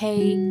it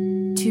okay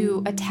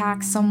to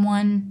attack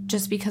someone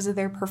just because of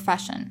their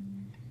profession.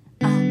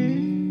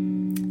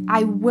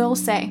 I will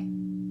say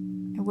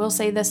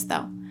this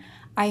though.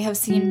 I have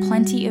seen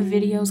plenty of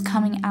videos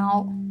coming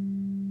out,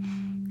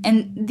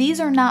 and these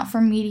are not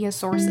from media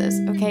sources,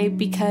 okay?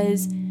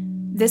 Because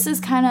this is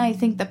kind of, I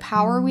think, the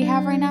power we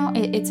have right now.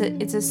 It's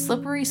a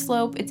slippery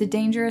slope. It's a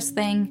dangerous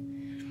thing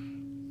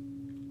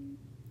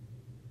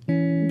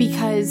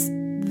because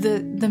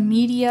the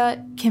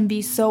media can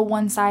be so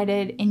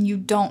one-sided and you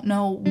don't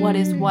know what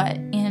is what,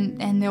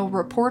 and they'll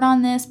report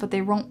on this but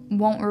they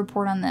won't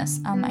report on this.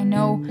 I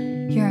know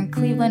here in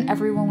Cleveland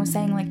everyone was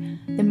saying like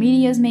the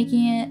media is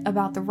making it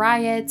about the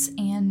riots,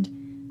 and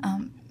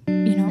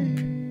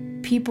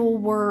people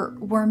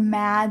were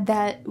mad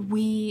that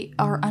we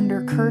are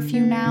under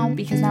curfew now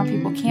because now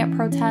people can't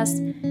protest,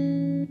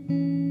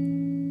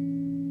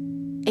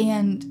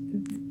 and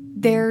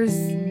there's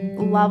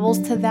levels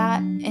to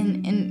that,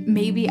 and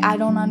maybe I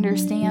don't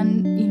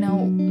understand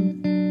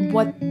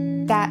what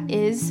that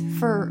is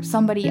for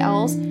somebody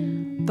else,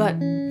 but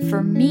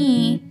for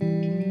me,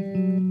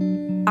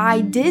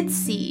 I did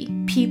see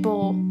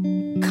people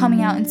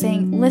coming out and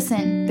saying,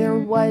 listen, there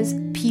was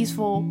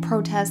peaceful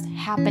protest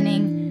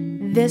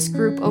happening. This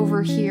group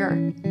over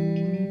here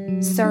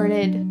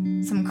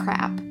started some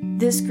crap.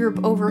 This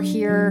group over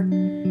here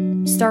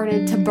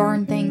started to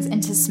burn things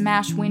and to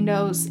smash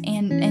windows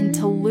and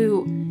to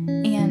loot.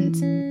 And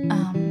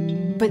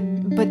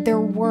but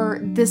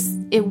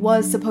it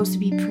was supposed to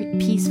be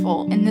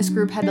peaceful, and this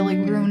group had to like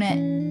ruin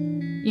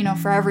it,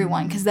 for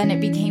everyone, because then it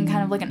became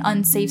kind of like an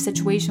unsafe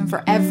situation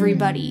for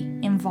everybody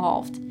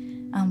involved,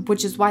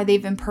 which is why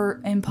they've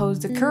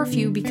imposed a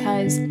curfew,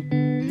 because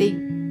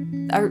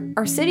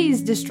our city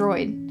is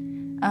destroyed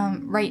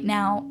right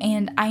now,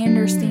 and I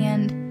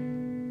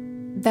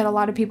understand that a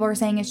lot of people are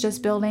saying it's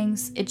just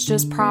buildings, it's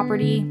just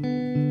property,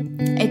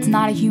 it's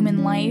not a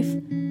human life.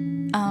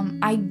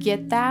 I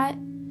get that,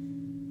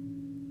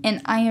 and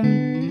I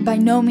am by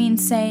no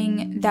means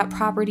saying that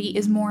property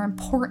is more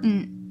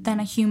important than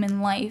a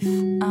human life.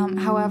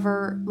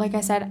 However, like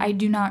I said, I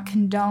do not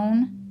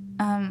condone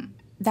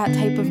that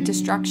type of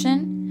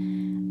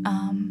destruction,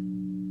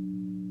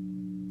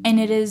 and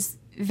it is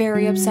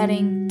very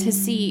upsetting to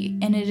see,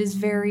 and it is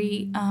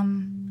very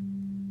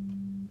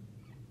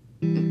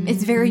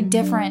it's very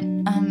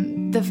different,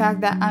 the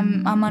fact that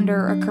I'm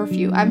under a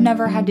curfew. I've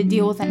never had to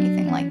deal with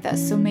anything like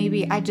this, so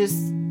maybe I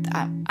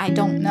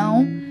don't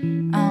know,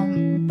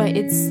 but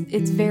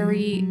it's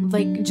very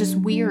like just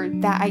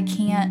weird that I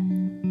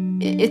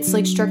can't, it's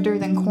like stricter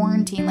than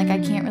quarantine. Like I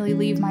can't really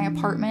leave my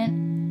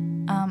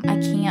apartment, I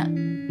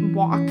can't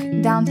walk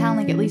downtown,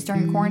 like at least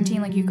during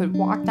quarantine, like you could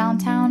walk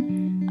downtown.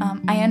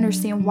 I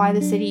understand why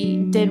the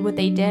city did what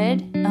they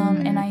did,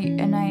 and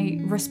I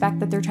respect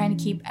that they're trying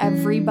to keep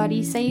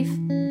everybody safe.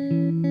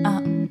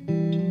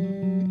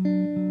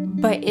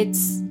 But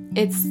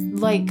it's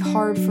like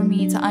hard for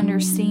me to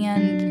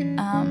understand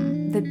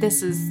that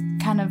this is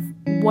kind of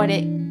what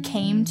it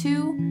came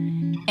to,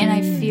 and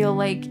I feel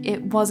like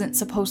it wasn't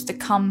supposed to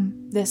come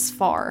this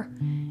far,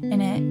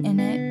 and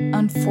it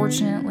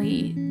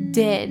unfortunately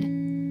did.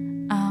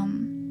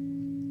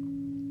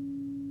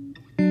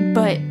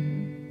 But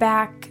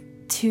back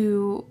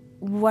to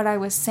what I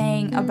was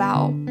saying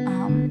about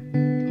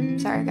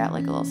sorry, I got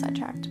like a little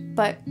sidetracked,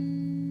 but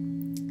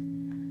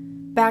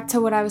back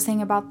to what I was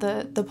saying about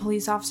the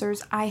police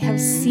officers. I have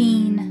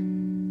seen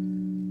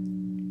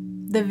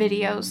the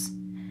videos,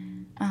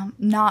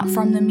 not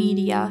from the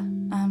media,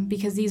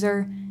 because these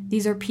are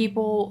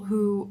people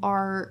who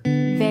are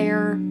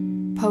there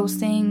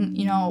posting,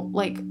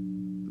 like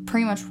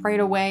pretty much right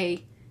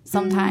away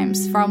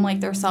sometimes from like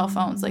their cell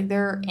phones. Like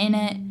they're in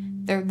it,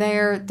 they're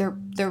there, they're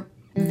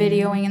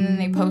videoing, and then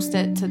they post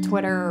it to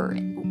Twitter or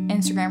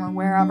Instagram or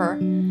wherever.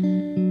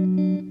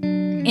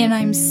 And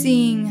I'm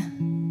seeing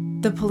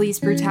the police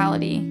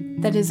brutality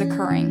that is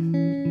occurring.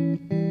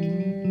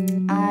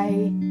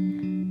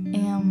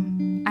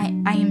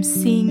 I am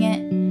seeing it,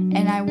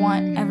 and I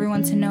want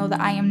everyone to know that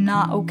I am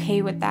not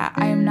okay with that.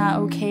 I am not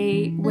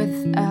okay with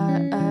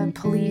a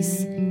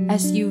police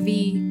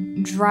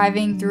SUV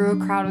driving through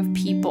a crowd of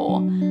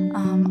people.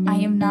 I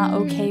am not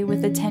okay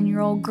with a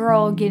 10-year-old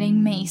girl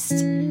getting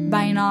maced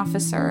by an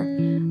officer.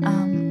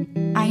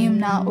 I am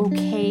not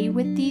okay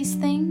with these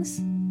things,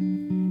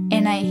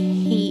 and I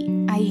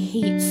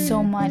hate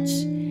so much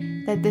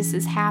that this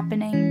is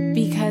happening,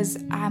 because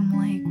I'm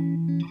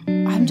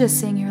just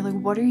sitting here like,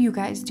 what are you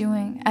guys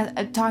doing?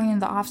 Talking to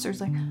the officers,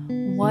 like,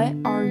 what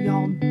are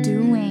y'all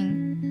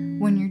doing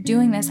when you're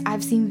doing this?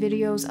 I've seen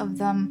videos of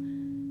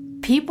them,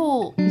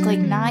 people like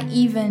not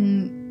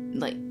even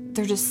like,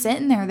 they're just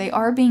sitting there. They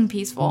are being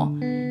peaceful.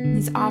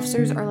 These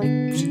officers are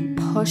like just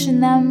pushing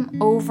them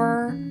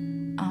over,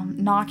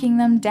 knocking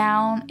them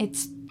down.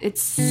 It's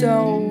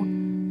so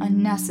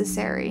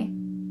unnecessary.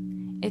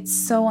 It's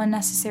so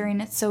unnecessary,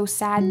 and it's so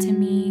sad to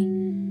me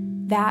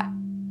that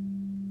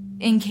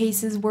in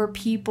cases where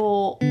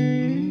people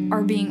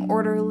are being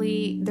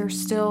orderly, they're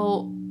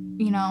still,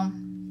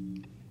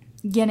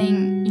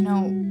 getting,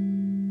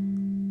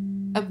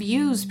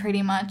 abused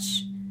pretty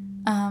much.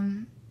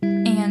 And,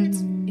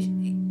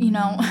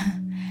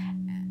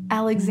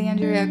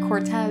 Alexandria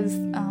Cortez,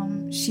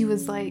 she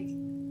was like,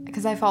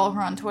 because I follow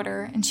her on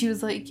Twitter, and she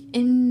was like,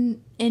 in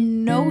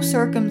no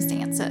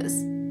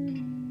circumstances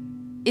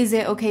is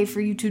it okay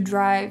for you to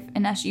drive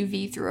an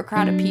SUV through a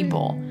crowd of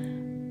people.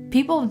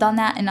 People have done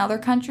that in other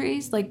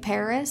countries, like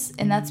Paris,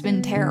 and that's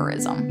been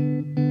terrorism.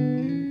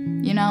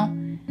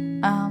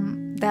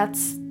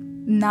 That's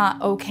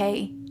not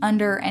okay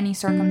under any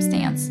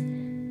circumstance.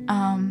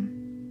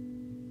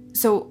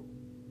 So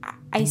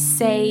I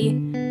say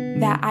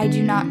that I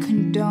do not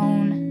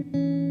condone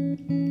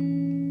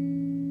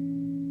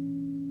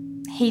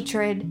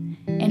hatred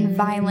and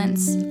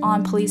violence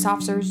on police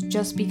officers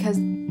just because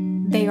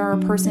they are a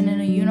person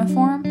in a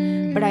uniform,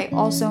 but I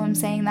also am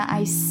saying that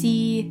I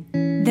see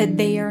that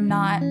they are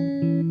not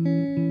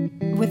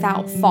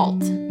without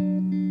fault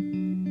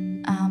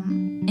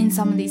in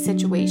some of these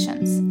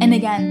situations. And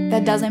again,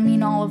 that doesn't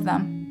mean all of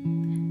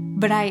them,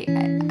 but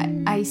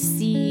I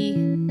see,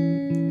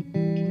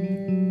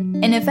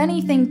 and if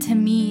anything, to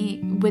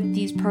me, with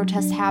these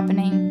protests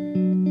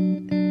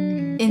happening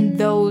in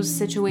those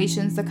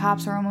situations, the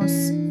cops are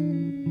almost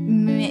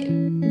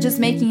just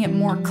making it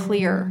more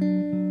clear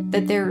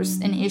that there's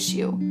an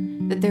issue,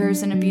 that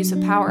there's an abuse of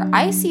power.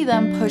 I see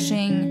them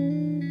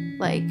pushing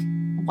like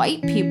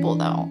white people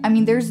though. I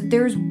mean,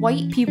 there's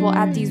white people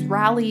at these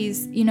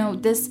rallies,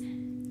 this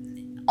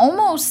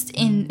almost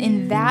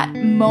in that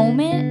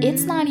moment,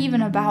 it's not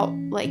even about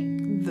like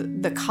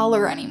the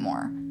color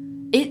anymore.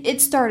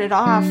 It started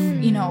off,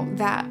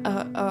 that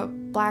a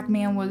black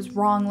man was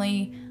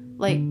wrongly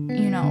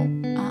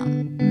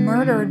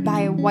murdered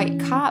by a white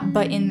cop,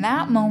 but in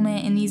that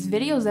moment, in these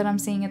videos that I'm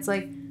seeing, it's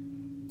like,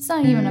 it's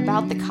not even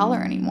about the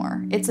color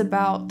anymore. It's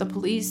about the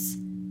police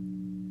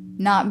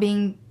not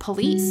being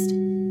policed.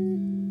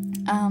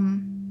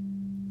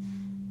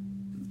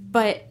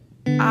 But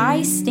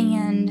I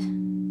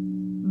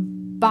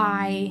stand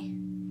by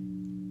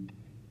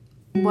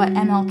what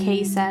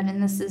MLK said,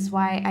 and this is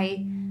why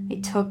I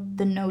took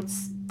the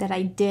notes that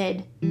I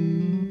did,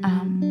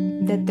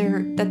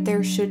 that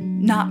there should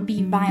not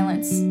be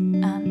violence.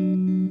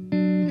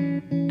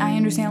 I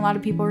understand a lot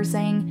of people are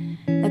saying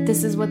that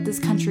this is what this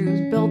country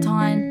was built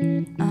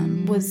on,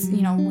 was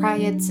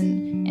riots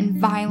and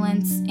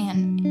violence,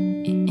 and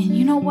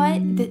you know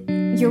what?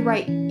 You're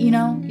right.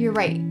 You're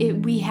right.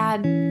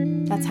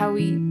 That's how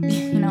we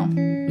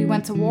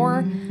went to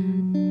war.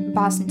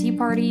 Boston Tea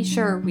Party,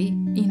 sure, we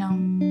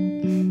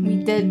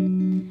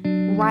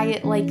did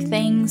riot-like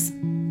things.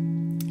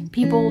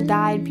 People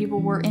died, people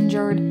were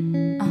injured,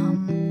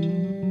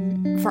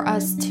 for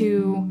us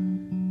to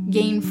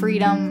gain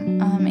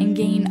freedom and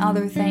gain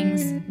other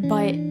things,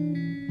 but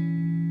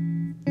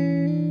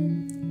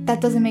that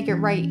doesn't make it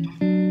right.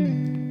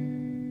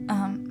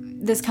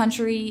 This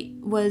country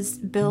was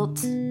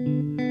built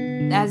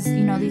as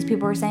these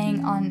people are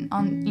saying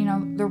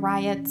on the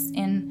riots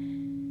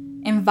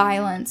and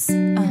violence,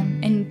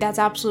 and that's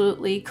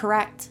absolutely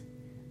correct.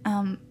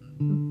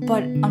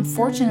 But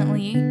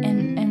unfortunately,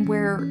 and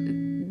where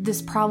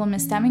this problem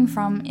is stemming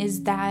from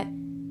is that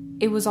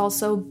it was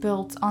also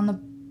built on the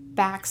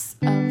backs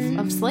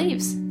of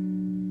slaves.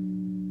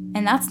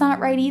 And that's not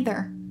right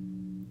either.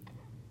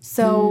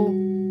 So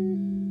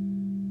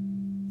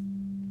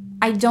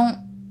I don't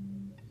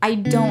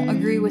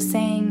agree with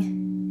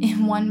saying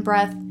in one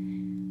breath,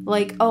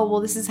 like, oh,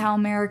 well, this is how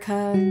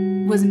America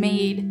was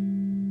made,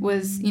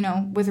 was,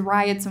 with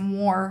riots and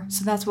war,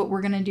 so that's what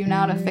we're going to do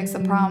now to fix the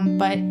problem.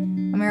 But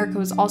America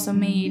was also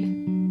made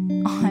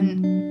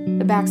on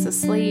the backs of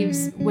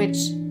slaves, which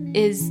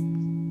is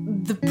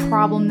the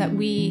problem that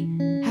we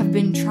have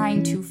been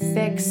trying to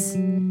fix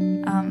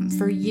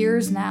for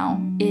years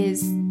now,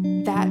 is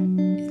that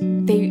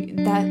the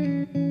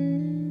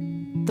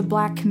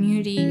Black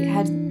community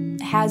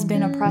has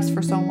been oppressed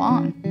for so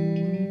long.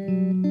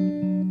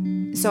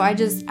 So I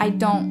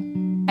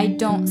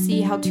don't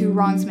see how two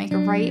wrongs make a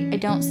right. I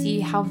don't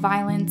see how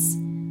violence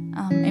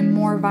and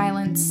more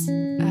violence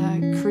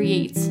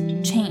creates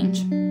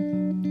change.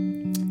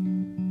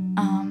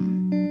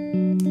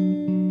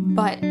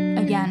 But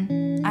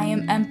again, I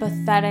am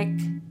empathetic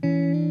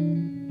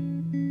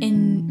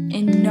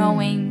in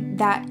knowing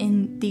that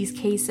in these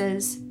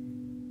cases,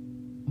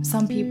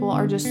 some people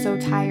are just so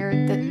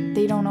tired that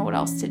they don't know what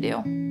else to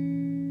do.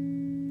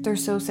 They're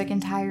so sick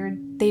and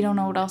tired, they don't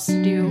know what else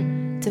to do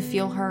to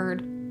feel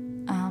heard,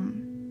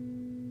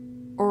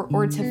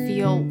 or to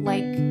feel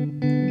like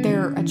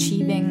they're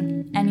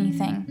achieving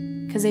anything,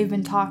 because they've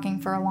been talking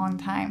for a long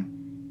time,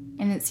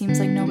 and it seems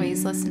like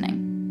nobody's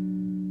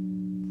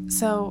listening.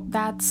 So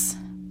that's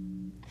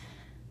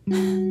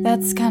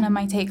kind of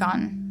my take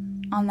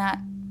on that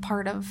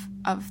part of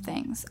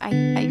things. I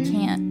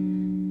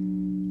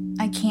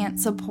can't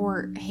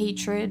support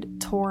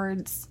hatred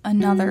towards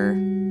another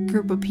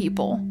group of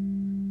people.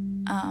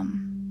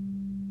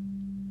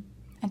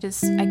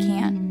 I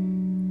can't.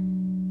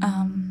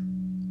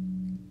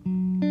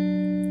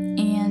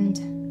 And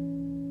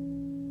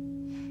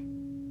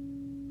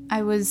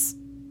I was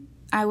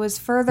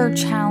further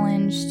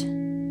challenged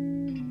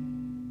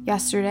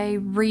yesterday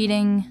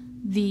reading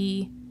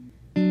the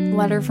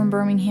letter from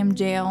Birmingham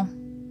jail,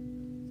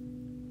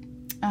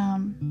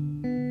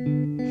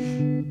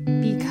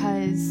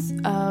 because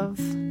of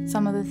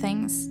some of the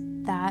things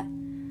that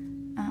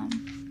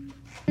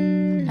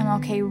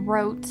MLK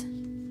wrote.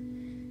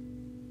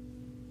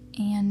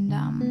 And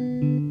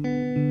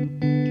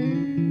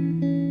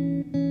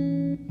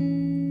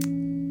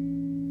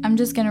I'm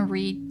just gonna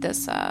read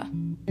this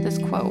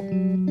quote,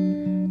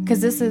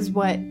 because this is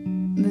what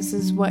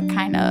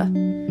kind of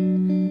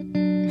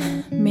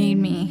made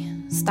me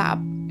stop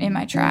in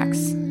my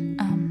tracks.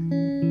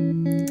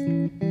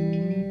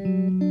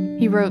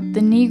 He wrote,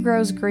 "The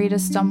Negro's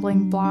greatest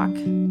stumbling block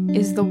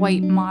is the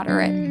white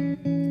moderate,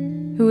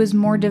 who is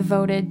more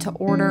devoted to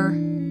order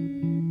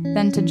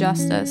than to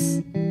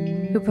justice,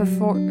 who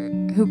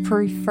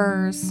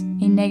prefers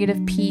a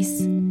negative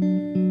peace,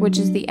 which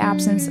is the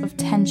absence of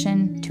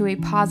tension, to a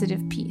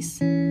positive peace,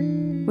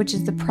 which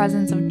is the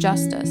presence of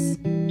justice,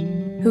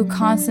 who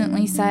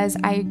constantly says,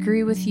 'I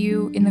agree with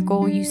you in the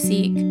goal you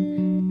seek,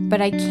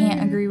 but I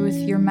can't agree with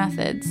your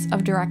methods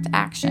of direct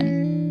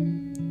action.'"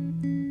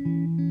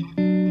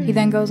 He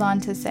then goes on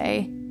to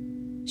say,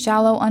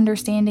 "Shallow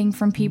understanding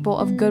from people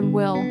of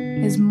goodwill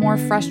is more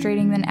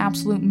frustrating than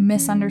absolute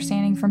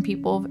misunderstanding from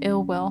people of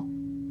ill will.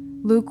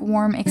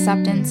 Lukewarm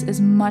acceptance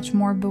is much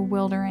more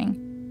bewildering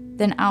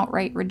than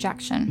outright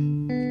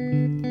rejection."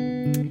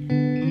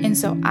 And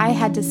so I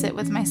had to sit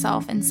with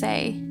myself and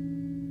say,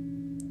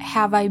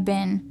 have I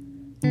been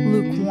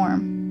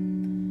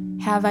lukewarm?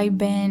 Have I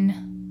been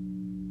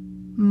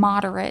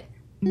moderate?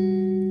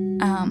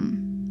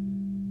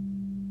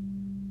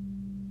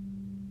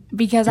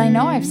 Because I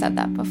know I've said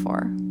that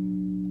before.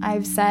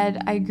 I've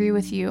said, I agree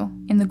with you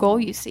in the goal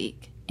you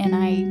seek, and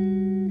I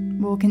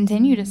will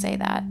continue to say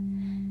that.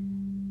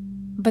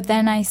 But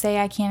then I say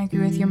I can't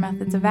agree with your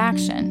methods of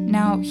action.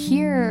 Now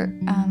here,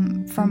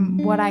 from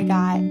what I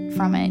got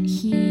from it,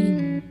 he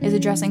is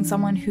addressing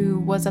someone who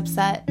was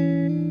upset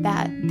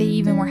that they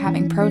even were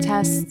having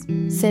protests,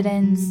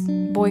 sit-ins,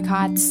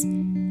 boycotts,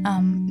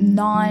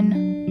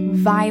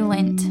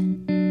 non-violent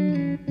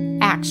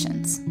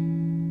actions.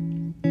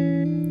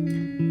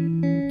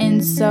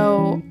 And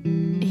so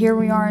here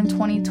we are in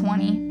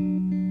 2020,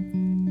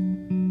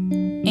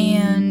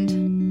 and,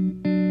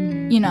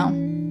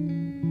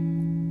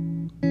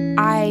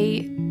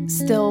 I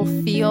still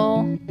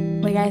feel,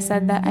 like I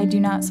said, that I do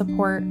not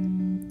support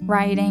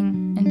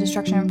rioting and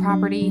destruction of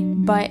property,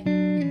 but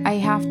I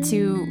have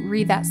to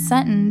read that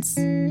sentence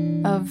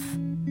of,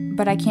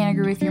 but I can't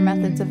agree with your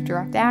methods of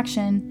direct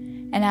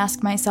action, and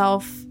ask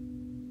myself,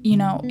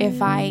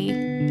 if I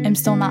am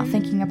still not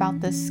thinking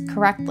about this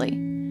correctly.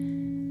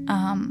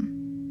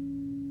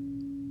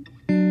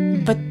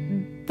 But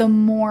the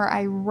more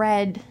I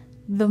read,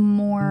 the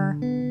more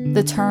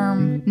the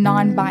term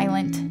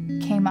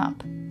nonviolent came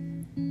up.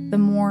 The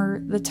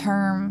more the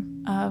term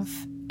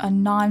of a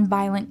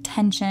nonviolent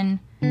tension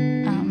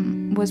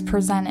was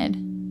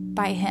presented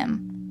by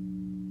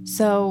him.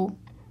 So,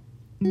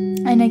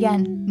 and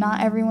again,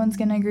 not everyone's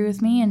going to agree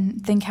with me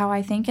and think how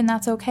I think, and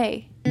that's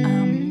okay.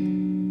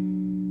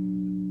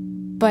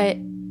 But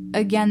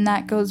again,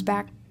 that goes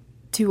back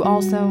to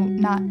also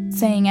not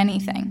saying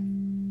anything.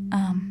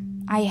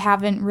 I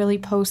haven't really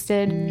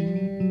posted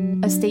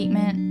a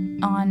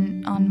statement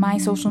on my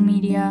social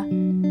media.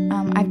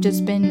 I've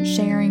just been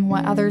sharing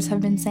what others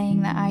have been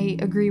saying that I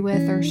agree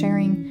with, or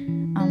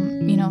sharing,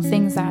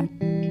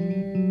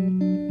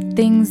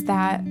 things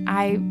that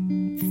I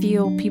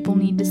feel people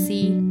need to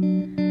see.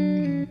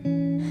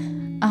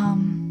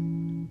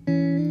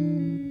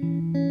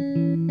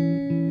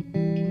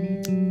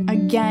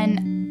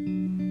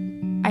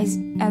 Again,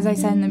 as I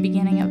said in the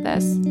beginning of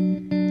this,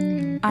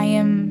 I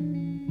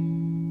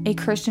am a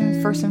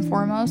Christian first and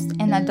foremost,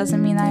 and that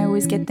doesn't mean that I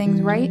always get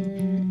things right,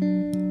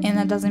 and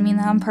that doesn't mean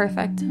that I'm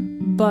perfect.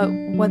 But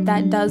what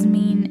that does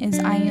mean is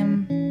I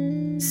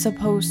am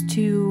supposed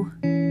to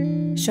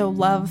show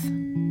love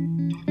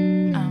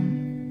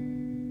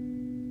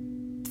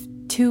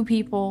to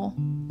people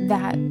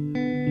that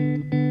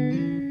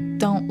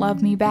don't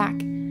love me back.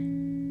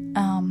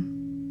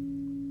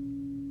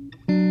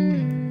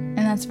 And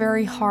that's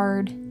very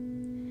hard.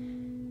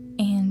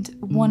 And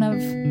one of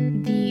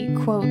the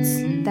quotes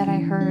that I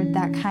heard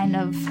that kind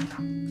of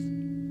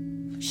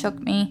shook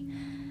me,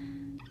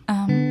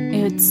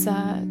 it's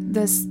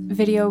this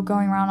video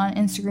going around on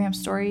Instagram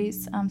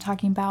stories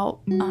talking about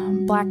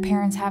black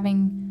parents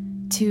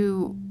having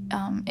to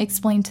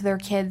explain to their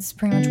kids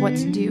pretty much what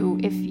to do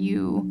if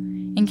you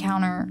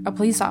encounter a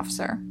police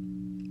officer.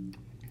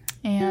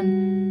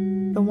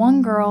 And the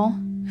one girl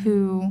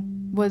who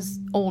was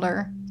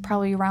older,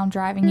 probably around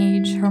driving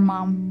age, her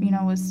mom,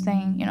 was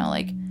saying,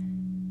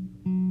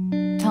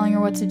 telling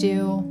her what to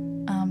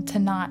do, to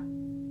not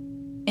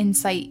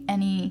incite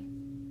any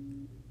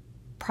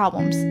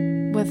problems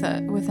with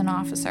an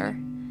officer.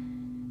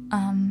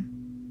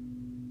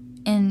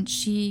 And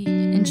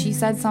she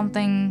said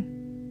something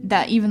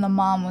that even the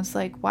mom was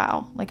like,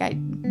 wow, like I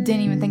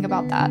didn't even think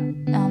about that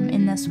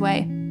in this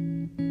way.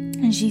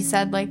 And she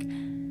said, like,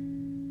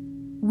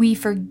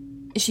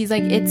 she's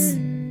like,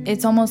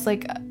 it's almost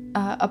like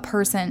a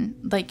person,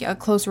 like a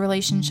close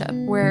relationship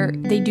where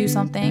they do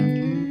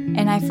something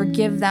and I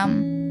forgive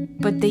them,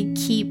 but they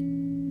keep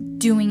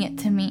doing it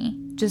to me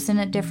just in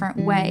a different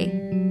way,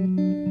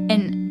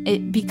 and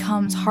it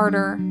becomes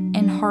harder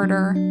and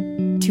harder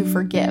to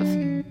forgive.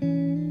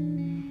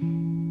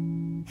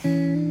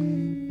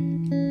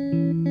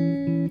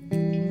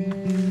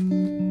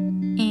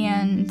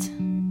 And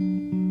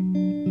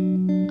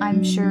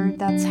I'm sure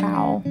that's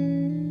how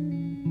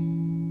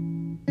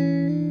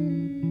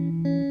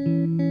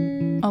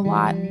a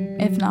lot,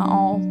 if not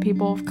all,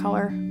 people of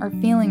color are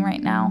feeling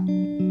right now,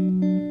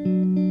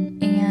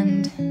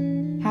 and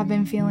have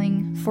been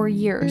feeling for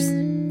years.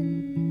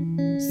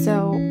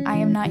 So I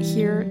am not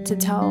here to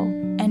tell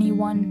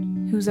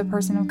anyone who's a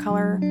person of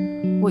color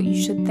what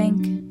you should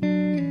think,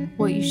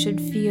 what you should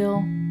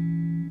feel,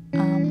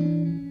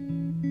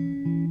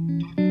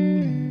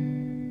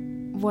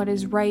 what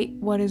is right,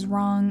 what is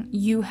wrong.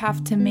 You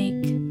have to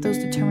make those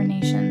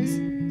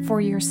determinations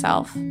for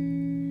yourself.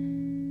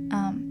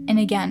 And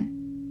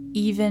again,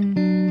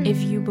 even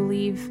if you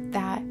believe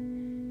that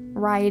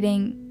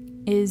rioting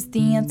is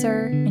the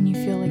answer and you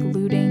feel like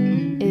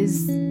looting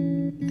is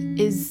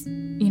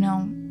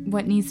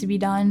what needs to be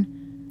done,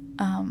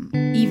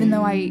 even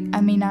though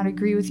I may not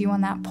agree with you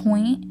on that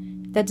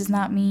point, that does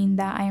not mean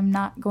that I am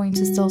not going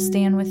to still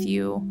stand with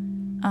you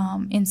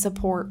in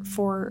support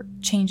for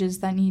changes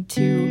that need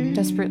to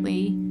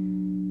desperately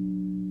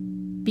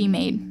be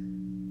made.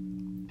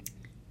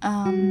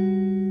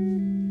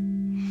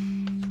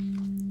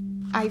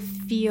 I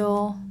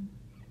feel,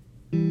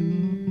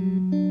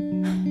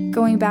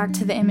 going back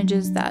to the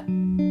images that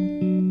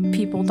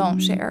people don't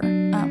share,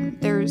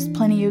 there's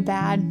plenty of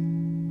bad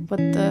with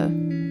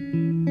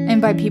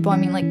and by people I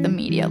mean like the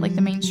media, like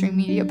the mainstream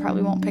media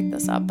probably won't pick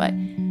this up, but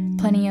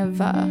plenty of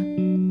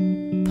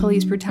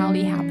police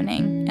brutality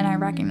happening, and I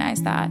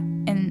recognize that,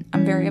 and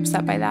I'm very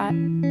upset by that.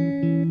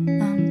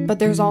 But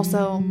there's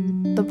also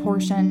the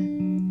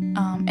portion,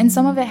 and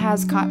some of it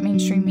has caught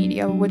mainstream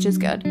media, which is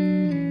good,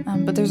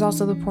 but there's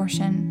also the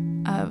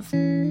portion of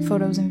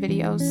photos and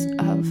videos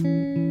of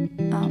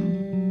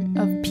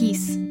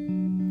peace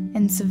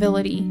and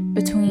civility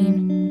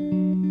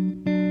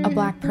between a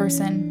black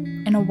person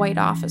and a white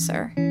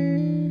officer,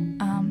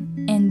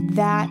 and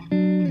that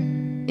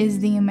is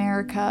the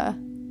America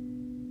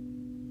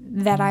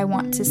that I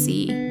want to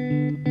see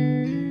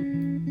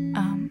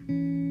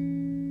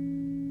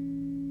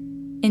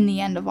in the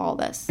end of all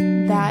this.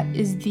 That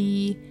is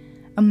the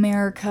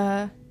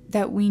America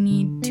that we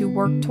need to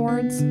work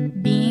towards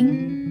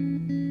being.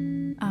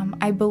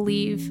 I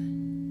believe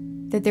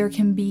that there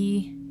can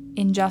be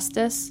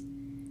injustice,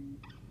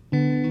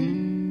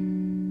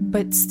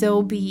 but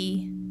still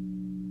be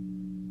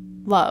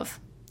love.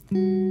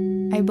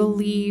 I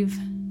believe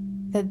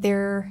that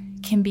there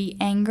can be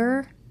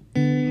anger,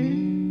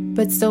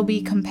 but still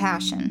be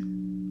compassion.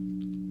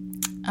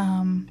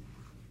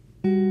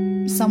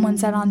 Someone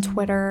said on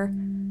Twitter,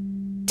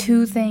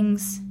 two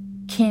things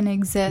can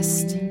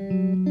exist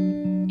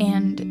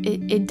and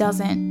it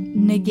doesn't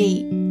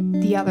negate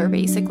the other,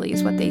 basically,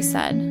 is what they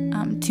said.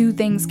 Two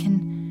things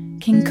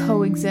can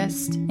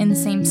coexist in the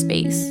same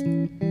space.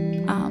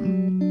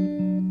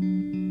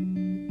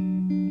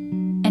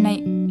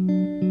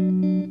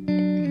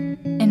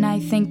 And I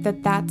think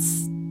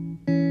that's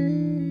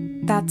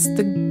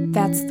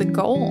the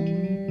goal,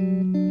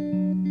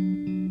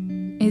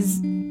 is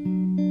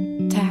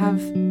to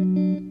have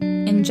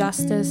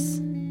injustice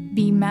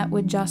be met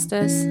with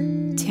justice,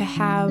 to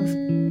have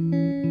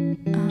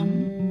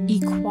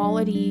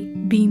equality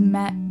be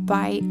met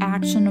by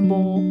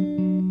actionable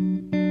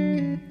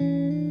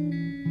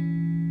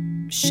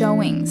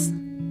showings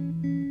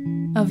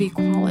of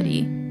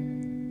equality.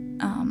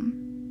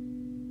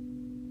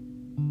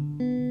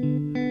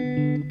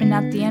 And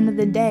at the end of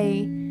the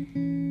day,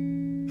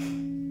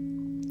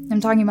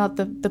 I'm talking about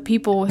the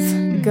people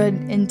with good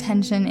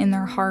intention in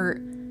their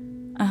heart.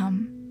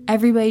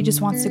 Everybody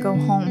just wants to go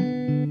home.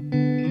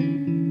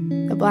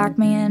 The black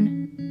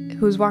man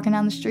who's walking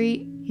down the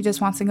street, he just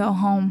wants to go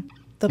home.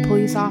 The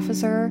police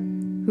officer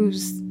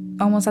who's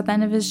almost at the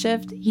end of his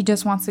shift, he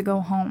just wants to go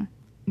home.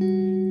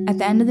 At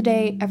the end of the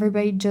day,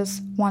 everybody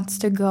just wants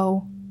to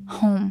go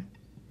home.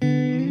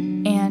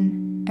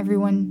 And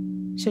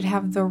everyone should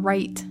have the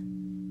right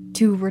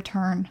to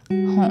return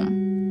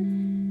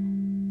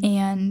home.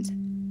 And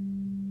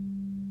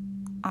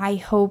I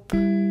hope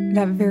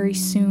that very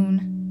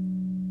soon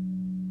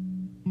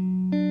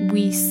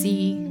we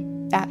see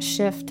that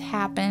shift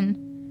happen,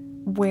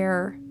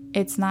 where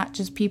it's not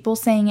just people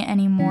saying it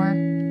anymore,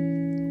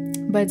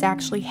 but it's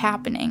actually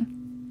happening.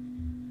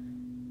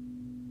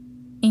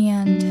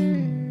 And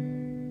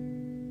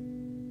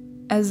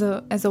as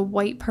a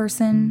white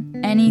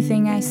person,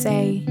 anything I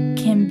say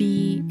can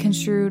be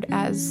construed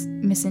as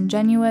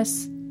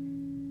disingenuous,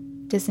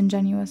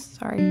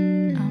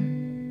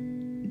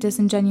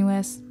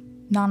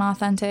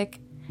 non-authentic.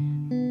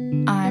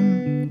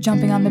 I'm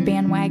jumping on the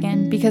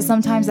bandwagon, because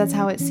sometimes that's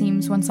how it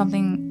seems when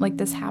something like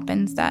this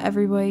happens, that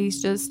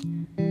everybody's just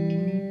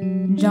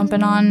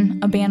jumping on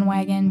a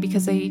bandwagon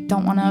because they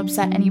don't want to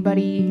upset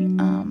anybody,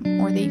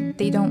 or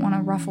they don't want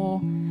to ruffle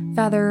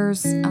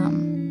feathers,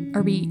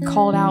 or be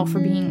called out for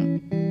being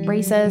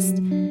racist.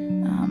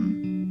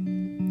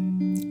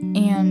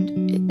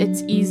 And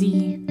it's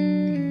easy,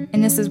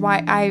 and this is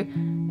why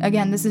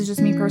this is just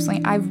me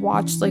personally, I've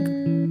watched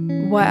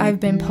what I've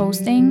been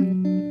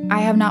posting. I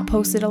have not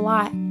posted a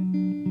lot,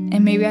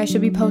 and maybe I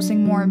should be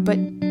posting more, but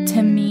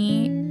to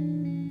me,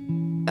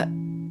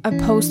 a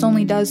post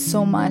only does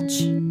so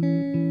much.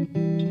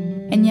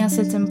 And yes,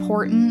 it's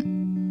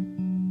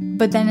important,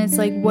 but then it's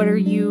like, what are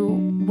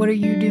you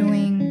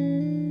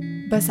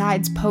doing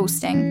besides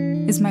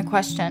posting, is my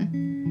question.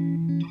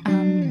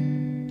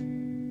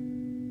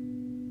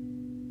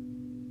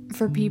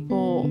 For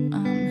people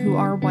who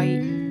are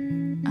white,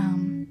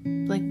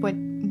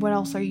 what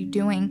else are you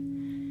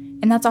doing?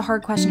 And that's a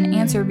hard question to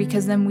answer,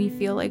 because then we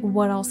feel like,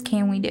 what else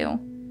can we do?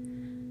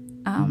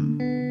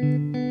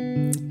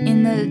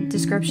 In the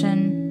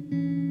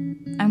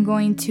description, I'm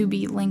going to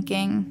be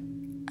linking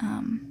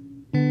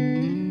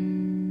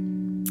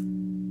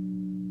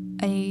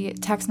a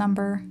text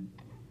number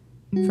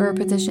for a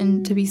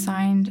petition to be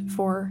signed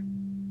for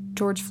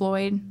George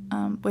Floyd,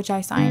 which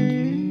I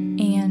signed,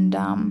 and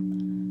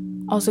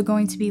also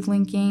going to be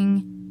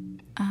linking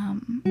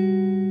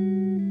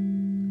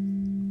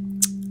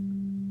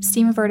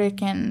Stephen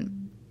Furtick and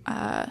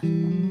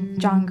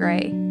John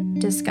Gray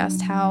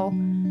discussed how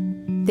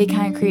they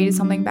kind of created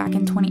something back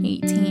in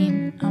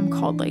 2018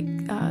 called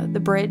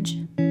The Bridge.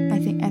 I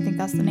think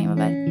that's the name of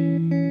it.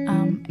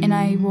 And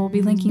I will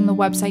be linking the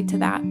website to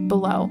that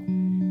below.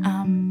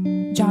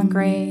 John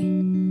Gray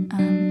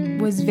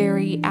was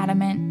very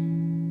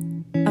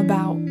adamant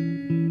about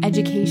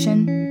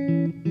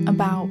education,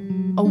 about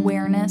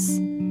awareness,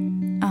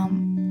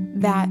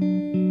 that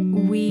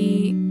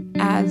we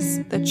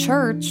as the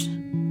church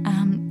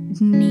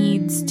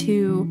needs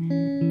to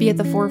be at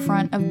the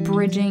forefront of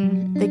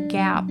bridging the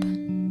gap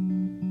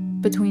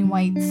between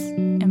whites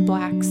and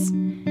blacks,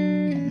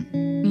 and,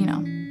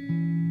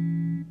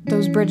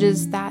 those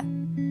bridges that,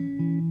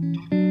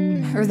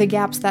 or the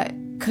gaps that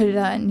could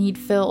need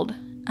filled,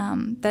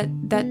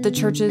 that the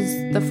church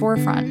is the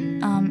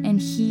forefront. And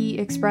he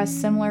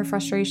expressed similar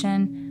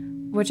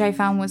frustration, which I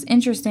found was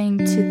interesting,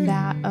 to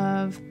that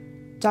of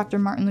Dr.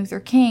 Martin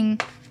Luther King,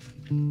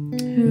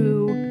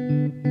 who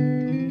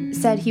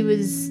said he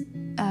was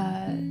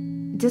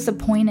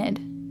disappointed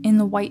in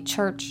the white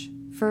church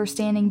for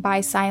standing by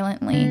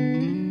silently,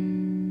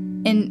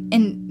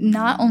 and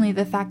not only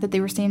the fact that they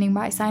were standing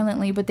by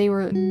silently, but they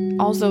were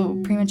also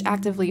pretty much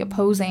actively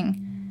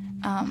opposing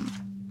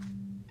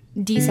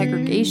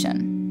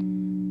desegregation.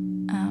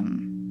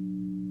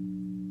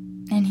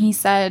 And he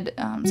said,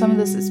 some of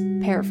this is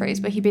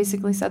paraphrased, but he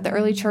basically said the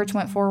early church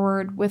went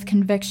forward with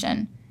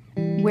conviction.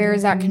 Where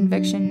is that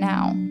conviction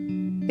now?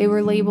 They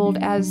were labeled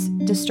as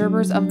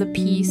disturbers of the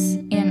peace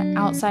and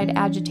outside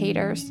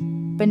agitators,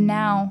 but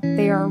now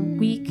they are a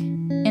weak,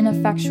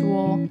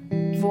 ineffectual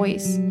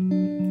voice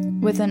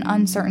with an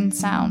uncertain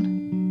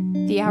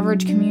sound. The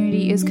average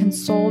community is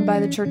consoled by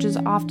the church's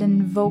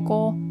often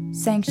vocal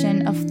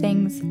sanction of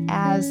things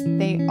as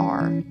they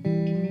are.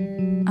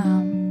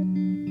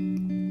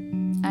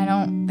 I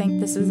don't think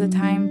this is a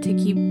time to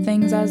keep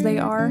things as they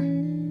are.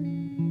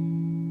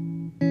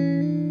 And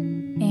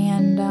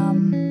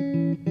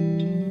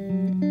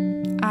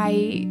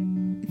I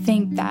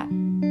think that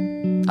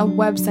a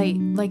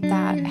website like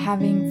that,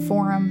 having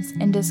forums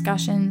and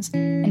discussions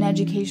and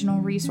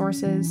educational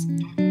resources,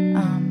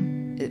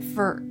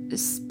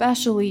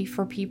 especially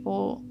for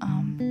people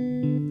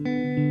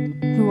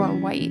who are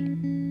white,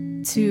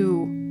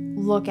 to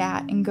look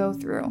at and go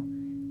through.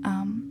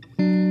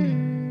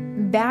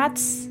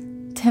 That's,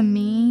 to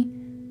me,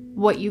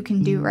 what you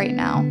can do right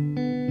now.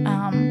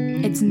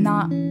 It's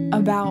not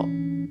about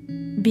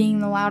being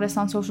the loudest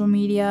on social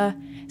media.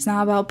 It's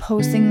not about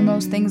posting the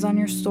most things on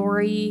your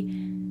story.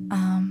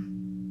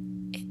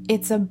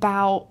 It's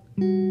about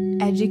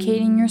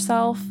educating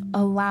yourself,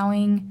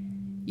 allowing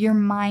your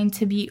mind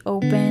to be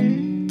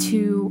open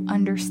to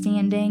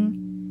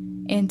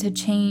understanding and to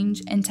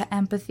change and to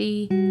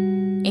empathy.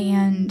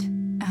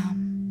 And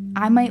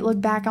I might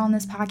look back on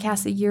this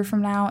podcast a year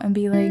from now and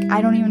be like,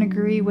 I don't even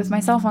agree with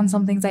myself on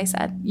some things I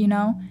said,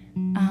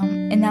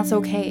 and that's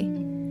okay.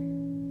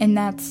 And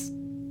that's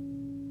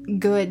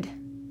good.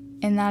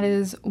 And that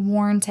is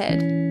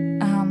warranted,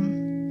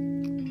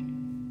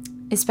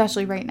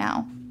 especially right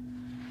now.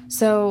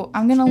 So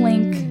I'm going to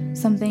link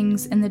some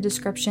things in the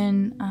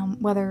description,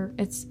 whether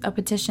it's a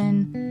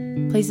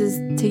petition, places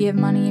to give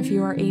money if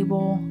you are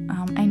able.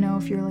 I know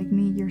if you're like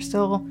me, you're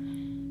still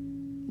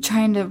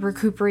trying to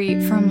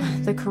recuperate from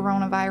the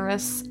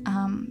coronavirus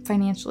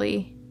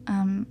financially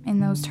in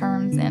those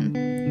terms, and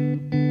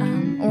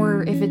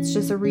or if it's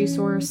just a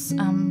resource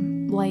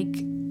like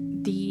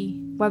the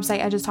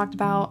website I just talked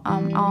about.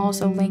 I'll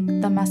also link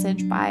the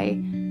message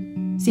by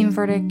Stephen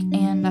Furtick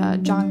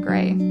and John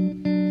Gray.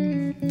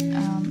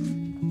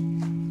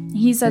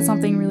 He said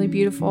something really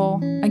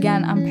beautiful.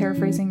 Again, I'm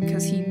paraphrasing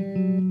because he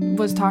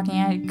was talking,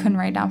 I couldn't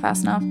write it down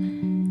fast enough.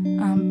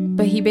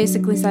 But he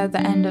basically said at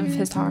the end of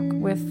his talk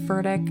with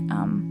Furtick,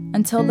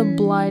 until the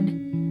blood,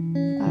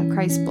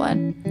 Christ's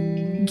blood,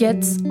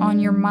 gets on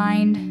your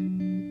mind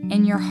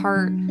and your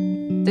heart,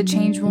 the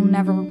change will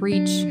never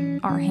reach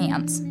our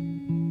hands.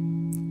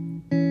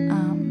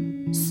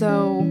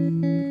 So,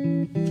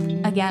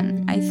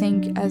 again, I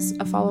think as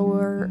a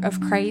follower of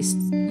Christ,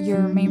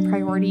 your main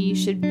priority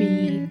should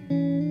be,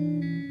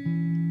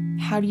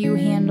 how do you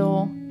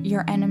handle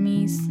your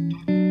enemies?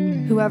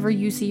 Whoever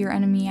you see your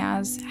enemy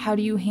as, how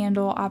do you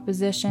handle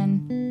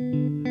opposition?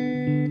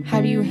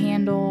 How do you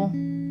handle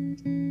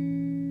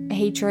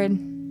hatred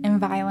and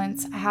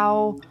violence?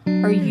 How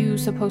are you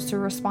supposed to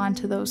respond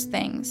to those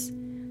things?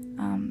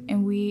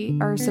 And we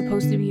are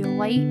supposed to be a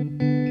light.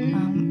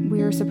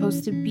 We are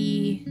supposed to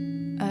be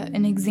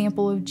an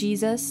example of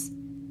Jesus.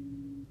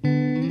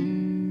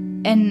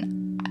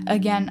 And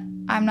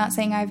again, I'm not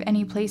saying I have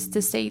any place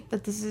to state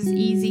that this is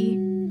easy,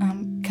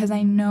 because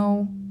I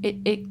know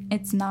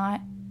it's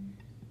not.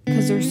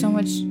 Because there's so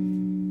much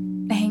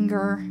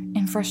anger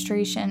and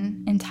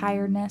frustration and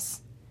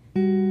tiredness.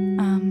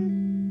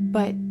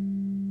 But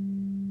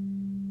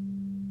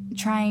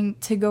trying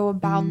to go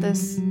about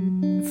this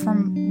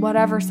from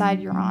whatever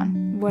side you're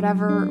on,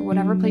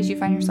 whatever place you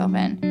find yourself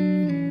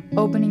in,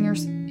 opening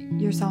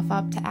yourself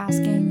up to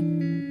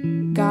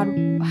asking God,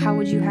 how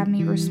would you have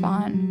me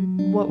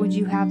respond? What would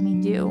you have me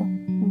do?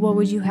 What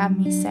would you have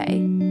me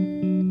say?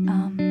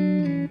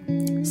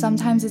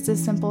 Sometimes it's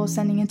as simple as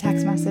sending a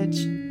text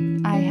message.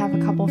 I have a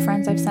couple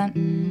friends I've sent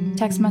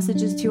text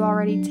messages to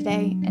already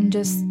today, and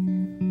just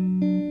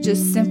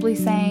simply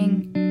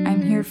saying,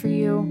 I'm here for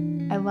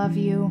you, I love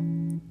you.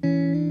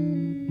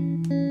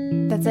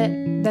 That's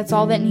it. That's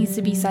all that needs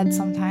to be said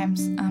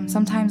sometimes.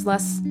 Sometimes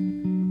less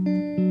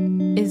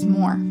is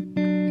more.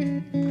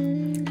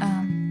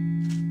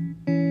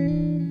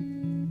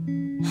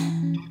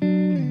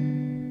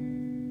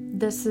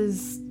 This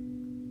is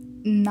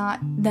not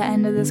the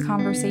end of this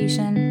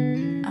conversation.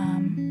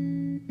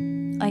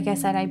 Like I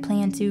said, I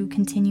plan to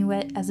continue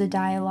it as a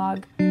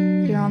dialogue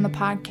here on the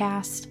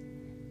podcast.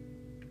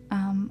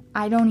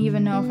 I don't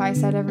even know if I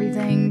said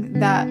everything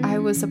that I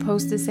was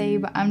supposed to say,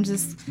 but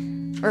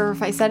or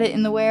if I said it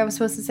in the way I was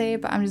supposed to say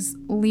it, but I'm just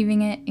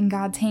leaving it in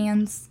God's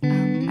hands.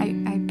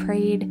 I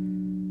prayed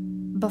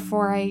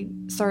before I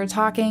started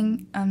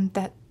talking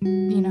that,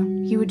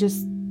 He would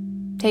just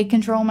take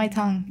control of my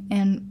tongue,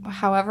 and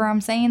however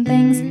I'm saying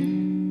things,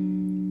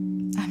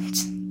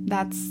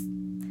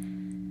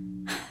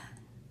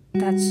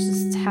 that's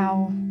just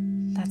how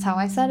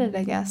I said it,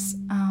 I guess.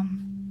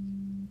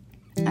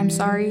 I'm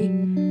sorry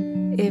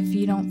if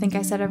you don't think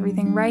I said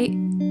everything right.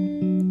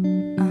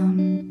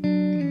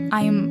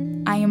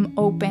 I am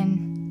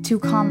open to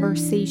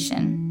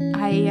conversation.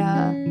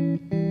 I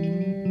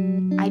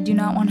do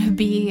not want to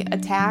be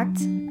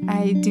attacked.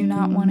 I do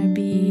not want to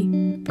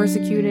be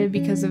persecuted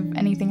because of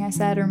anything I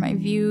said or my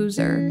views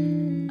or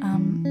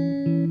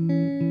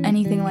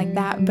anything anything like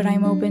that, but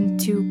I'm open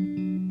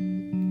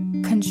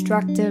to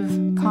constructive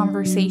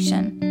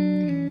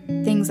conversation,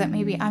 things that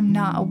maybe I'm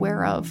not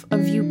aware of, a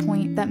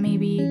viewpoint that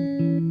maybe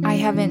I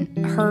haven't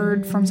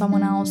heard from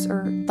someone else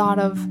or thought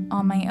of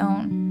on my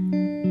own.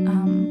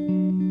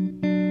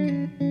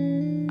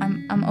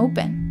 I'm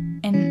open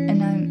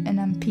and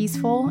I'm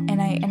peaceful,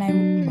 and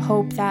I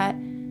hope that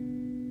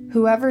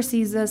whoever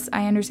sees this,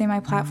 I understand my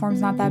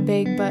platform's not that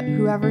big, but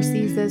whoever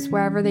sees this,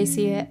 wherever they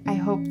see it, I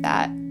hope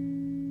that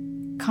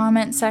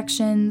comment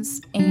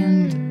sections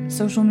and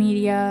social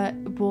media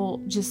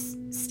will just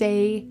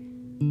stay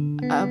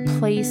a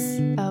place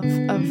of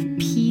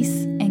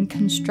peace and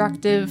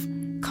constructive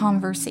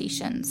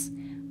conversations,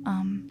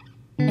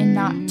 and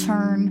not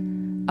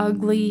turn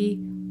ugly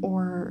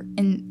or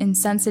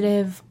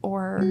insensitive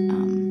or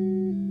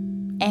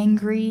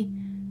angry.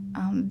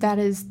 That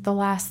is the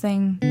last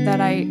thing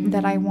that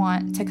I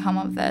want to come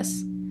of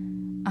this.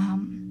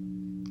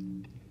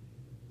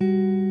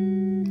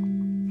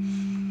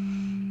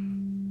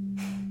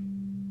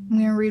 I'm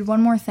going to read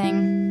one more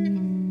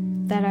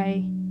thing that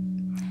I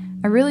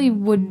really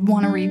would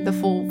want to read the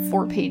full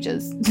 4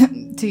 pages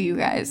to you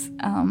guys.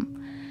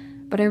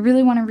 But I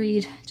really want to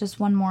read just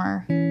one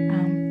more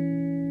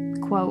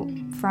quote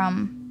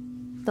from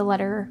the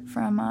letter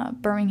from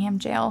Birmingham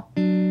jail.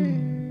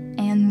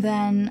 And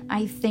then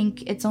I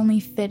think it's only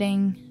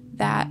fitting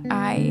that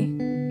I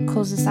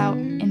close this out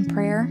in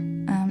prayer.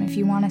 If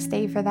you want to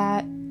stay for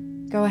that,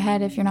 go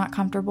ahead. If you're not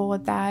comfortable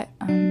with that,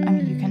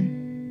 you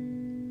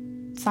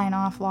can sign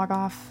off, log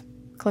off,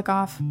 click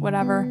off,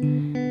 whatever.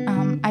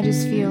 I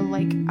just feel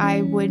like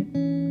I would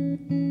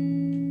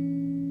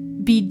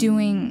be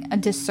doing a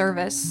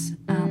disservice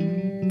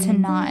to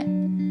not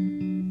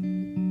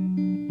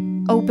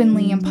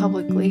openly and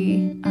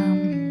publicly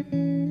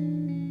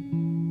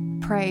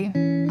pray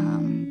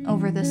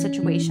over this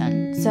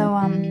situation. So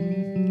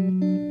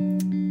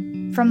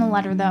from the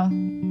letter, though,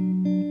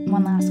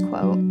 one last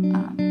quote.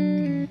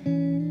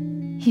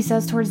 He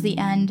says towards the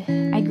end,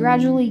 "I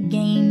gradually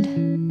gained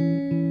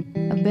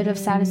a bit of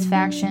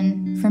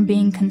satisfaction from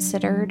being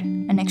considered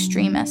an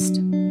extremist.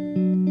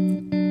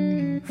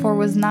 For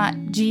was not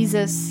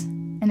Jesus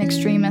an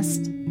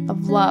extremist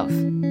of love?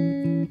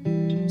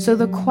 So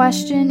the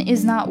question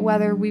is not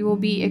whether we will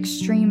be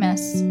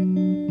extremists,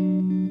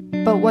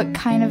 but what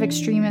kind of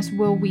extremists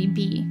will we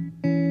be?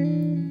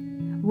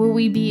 Will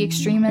we be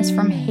extremists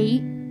from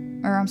hate?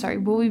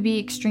 Will we be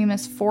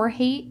extremists for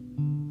hate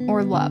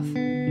or love?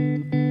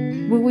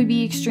 Will we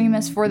be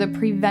extremists for the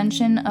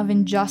prevention of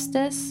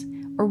injustice,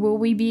 or will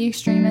we be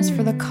extremists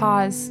for the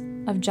cause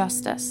of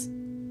justice?"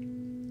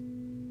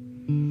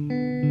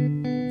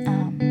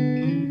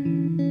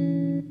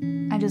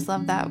 I just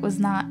love that. Was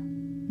not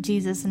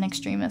Jesus an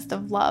extremist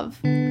of love?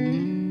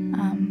 And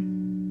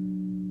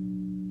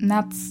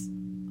that's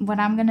what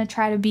I'm going to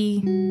try to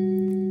be.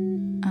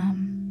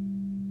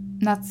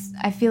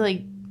 I feel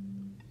like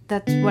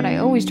that's what I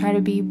always try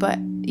to be, but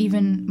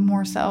even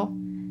more so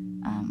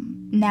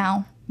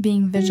now,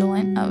 being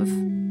vigilant of,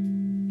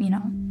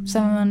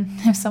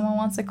 if someone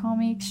wants to call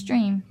me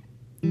extreme,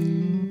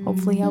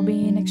 hopefully I'll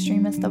be an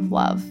extremist of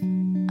love.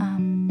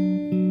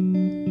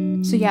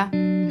 So yeah,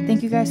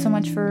 thank you guys so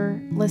much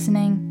for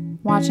listening,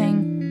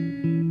 watching.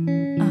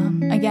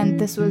 Again,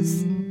 this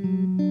was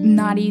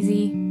not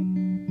easy.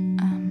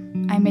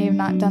 I may have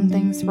not done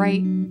things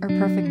right or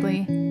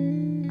perfectly,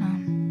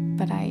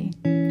 but I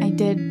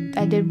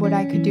did what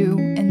I could do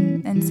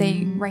and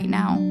say right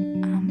now.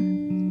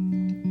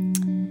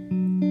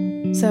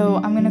 So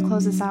I'm going to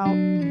close this out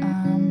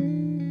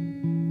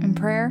in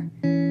prayer,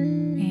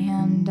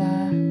 and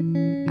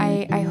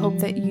I hope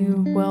that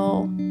you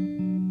will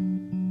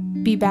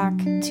be back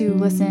to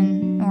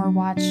listen or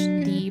watch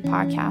the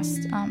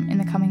podcast in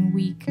the coming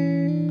week,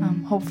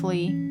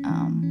 hopefully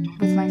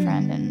with my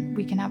friend, and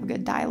we can have a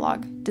good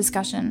dialogue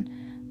discussion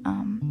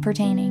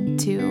pertaining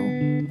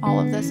to all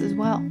of this as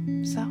well.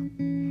 So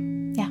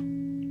yeah.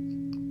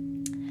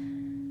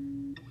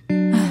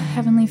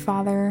 Heavenly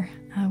Father,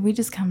 we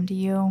just come to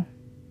you.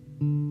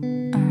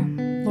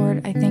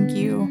 Lord, I thank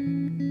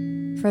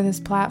you for this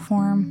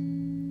platform,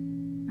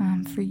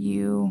 for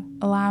you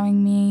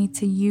allowing me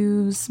to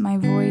use my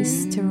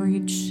voice to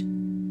reach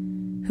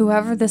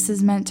whoever this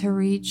is meant to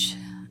reach.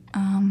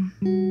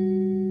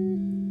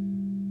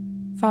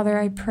 Father,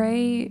 I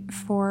pray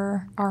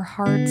for our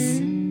hearts,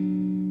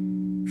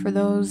 for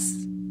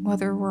those,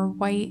 whether we're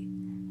white,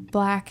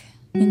 black,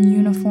 in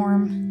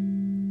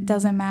uniform,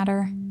 doesn't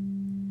matter.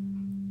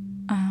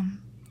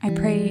 I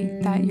pray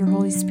that your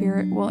Holy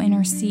Spirit will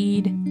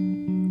intercede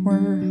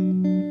where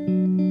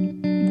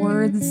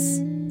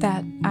words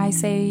that I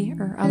say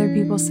or other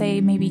people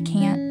say maybe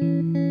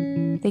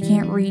they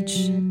can't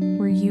reach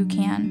where you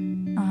can.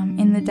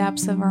 In the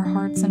depths of our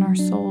hearts and our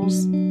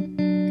souls,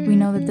 we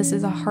know that this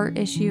is a heart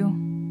issue.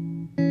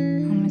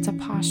 It's a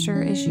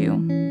posture issue.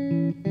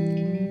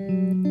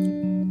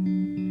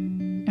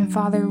 And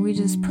Father, we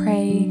just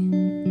pray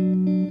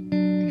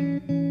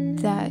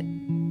that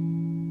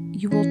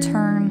you will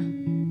turn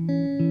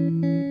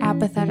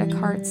apathetic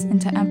hearts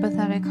into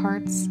empathetic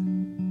hearts.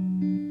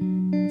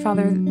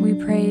 Father, we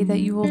pray that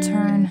you will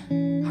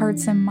turn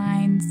hearts and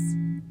minds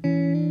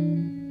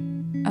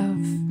of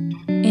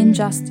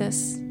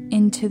injustice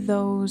into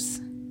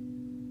those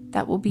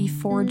that will be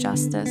for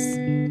justice.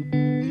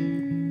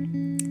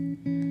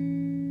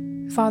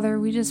 Father,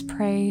 we just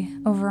pray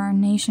over our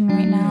nation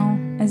right now,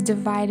 as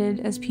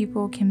divided as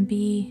people can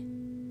be,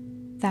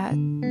 that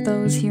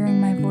those hearing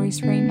my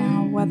voice right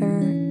now,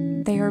 whether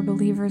they are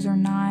believers or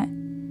not,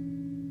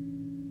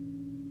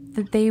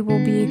 that they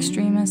will be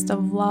extremists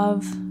of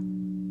love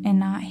and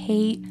not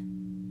hate,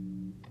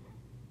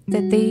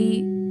 that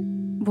they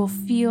will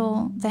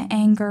feel the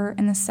anger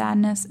and the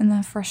sadness and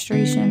the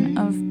frustration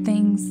of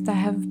things that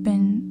have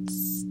been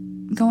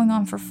going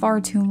on for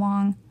far too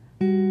long,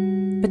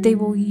 but they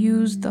will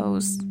use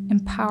those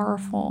in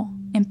powerful,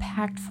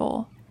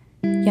 impactful,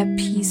 yet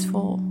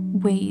peaceful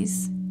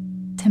ways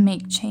to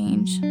make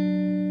change.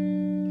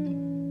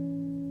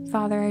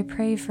 Father, I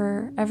pray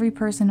for every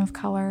person of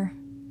color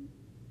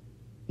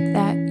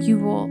that you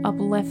will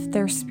uplift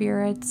their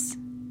spirits,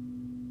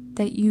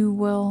 that you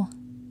will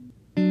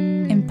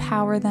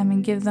empower them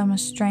and give them a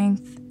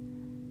strength.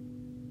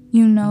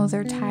 You know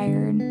they're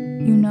tired.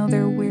 You know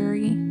they're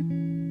weary.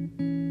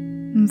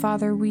 And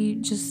Father, we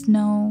just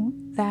know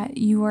that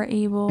you are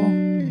able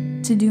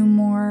to do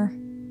more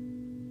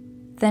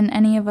than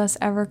any of us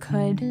ever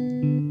could.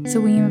 So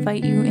we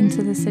invite you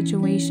into the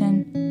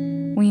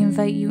situation. We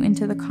invite you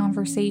into the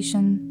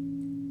conversation.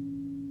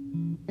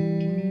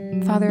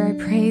 Father, I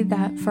pray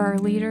that for our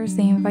leaders,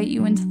 they invite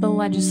you into the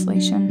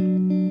legislation.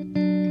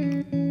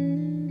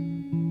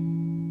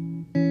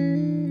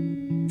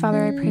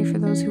 Father, I pray for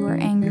those who are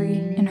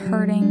angry and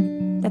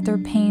hurting, that their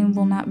pain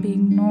will not be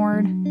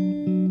ignored,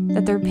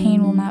 that their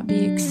pain will not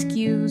be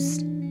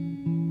excused,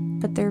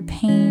 but their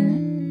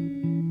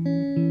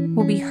pain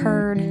will be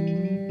heard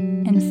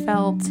and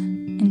felt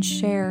and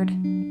shared,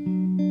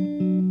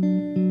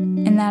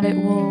 and that it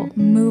will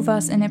move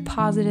us in a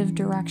positive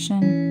direction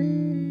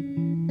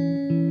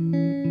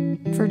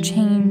for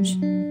change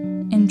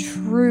and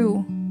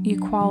true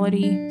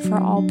equality for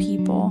all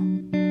people.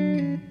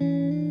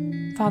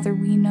 Father,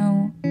 we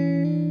know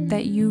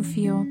that you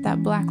feel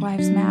that Black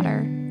Lives Matter.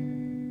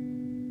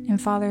 And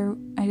Father,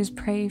 I just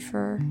pray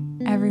for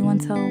everyone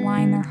to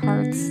align their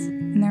hearts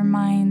and their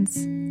minds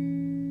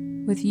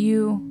with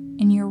you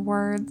and your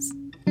words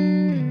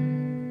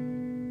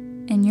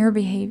and your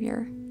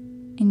behavior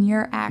and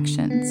your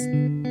actions,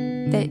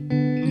 that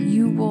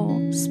you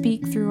will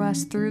speak through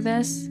us through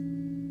this,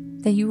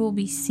 that you will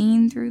be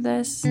seen through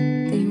this,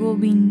 that you will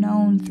be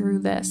known through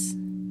this.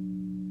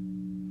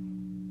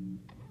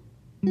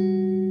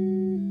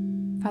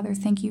 Father,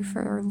 thank you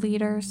for our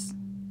leaders.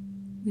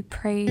 We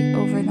pray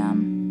over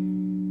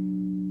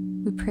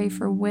them. We pray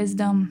for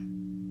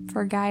wisdom,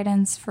 for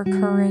guidance, for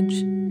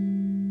courage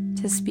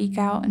to speak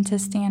out and to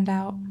stand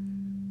out.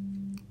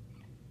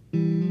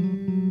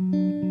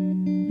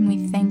 And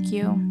we thank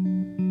you.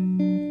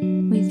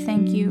 We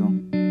thank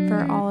you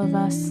for all of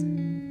us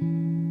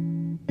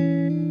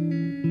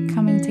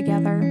coming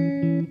together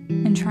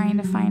and trying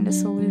to find a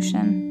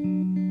solution,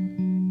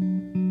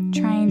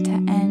 trying to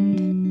end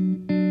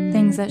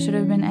things that should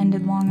have been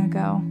ended long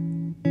ago.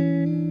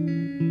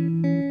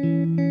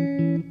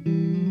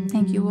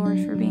 Thank you, Lord,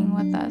 for being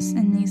with us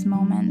in these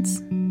moments.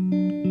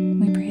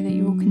 We pray that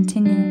you will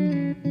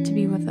continue to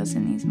be with us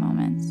in these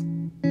moments.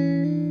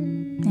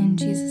 In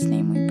Jesus'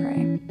 name we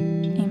pray.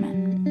 Amen.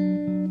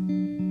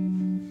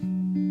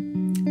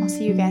 I'll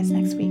see you guys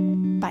next week.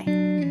 Bye.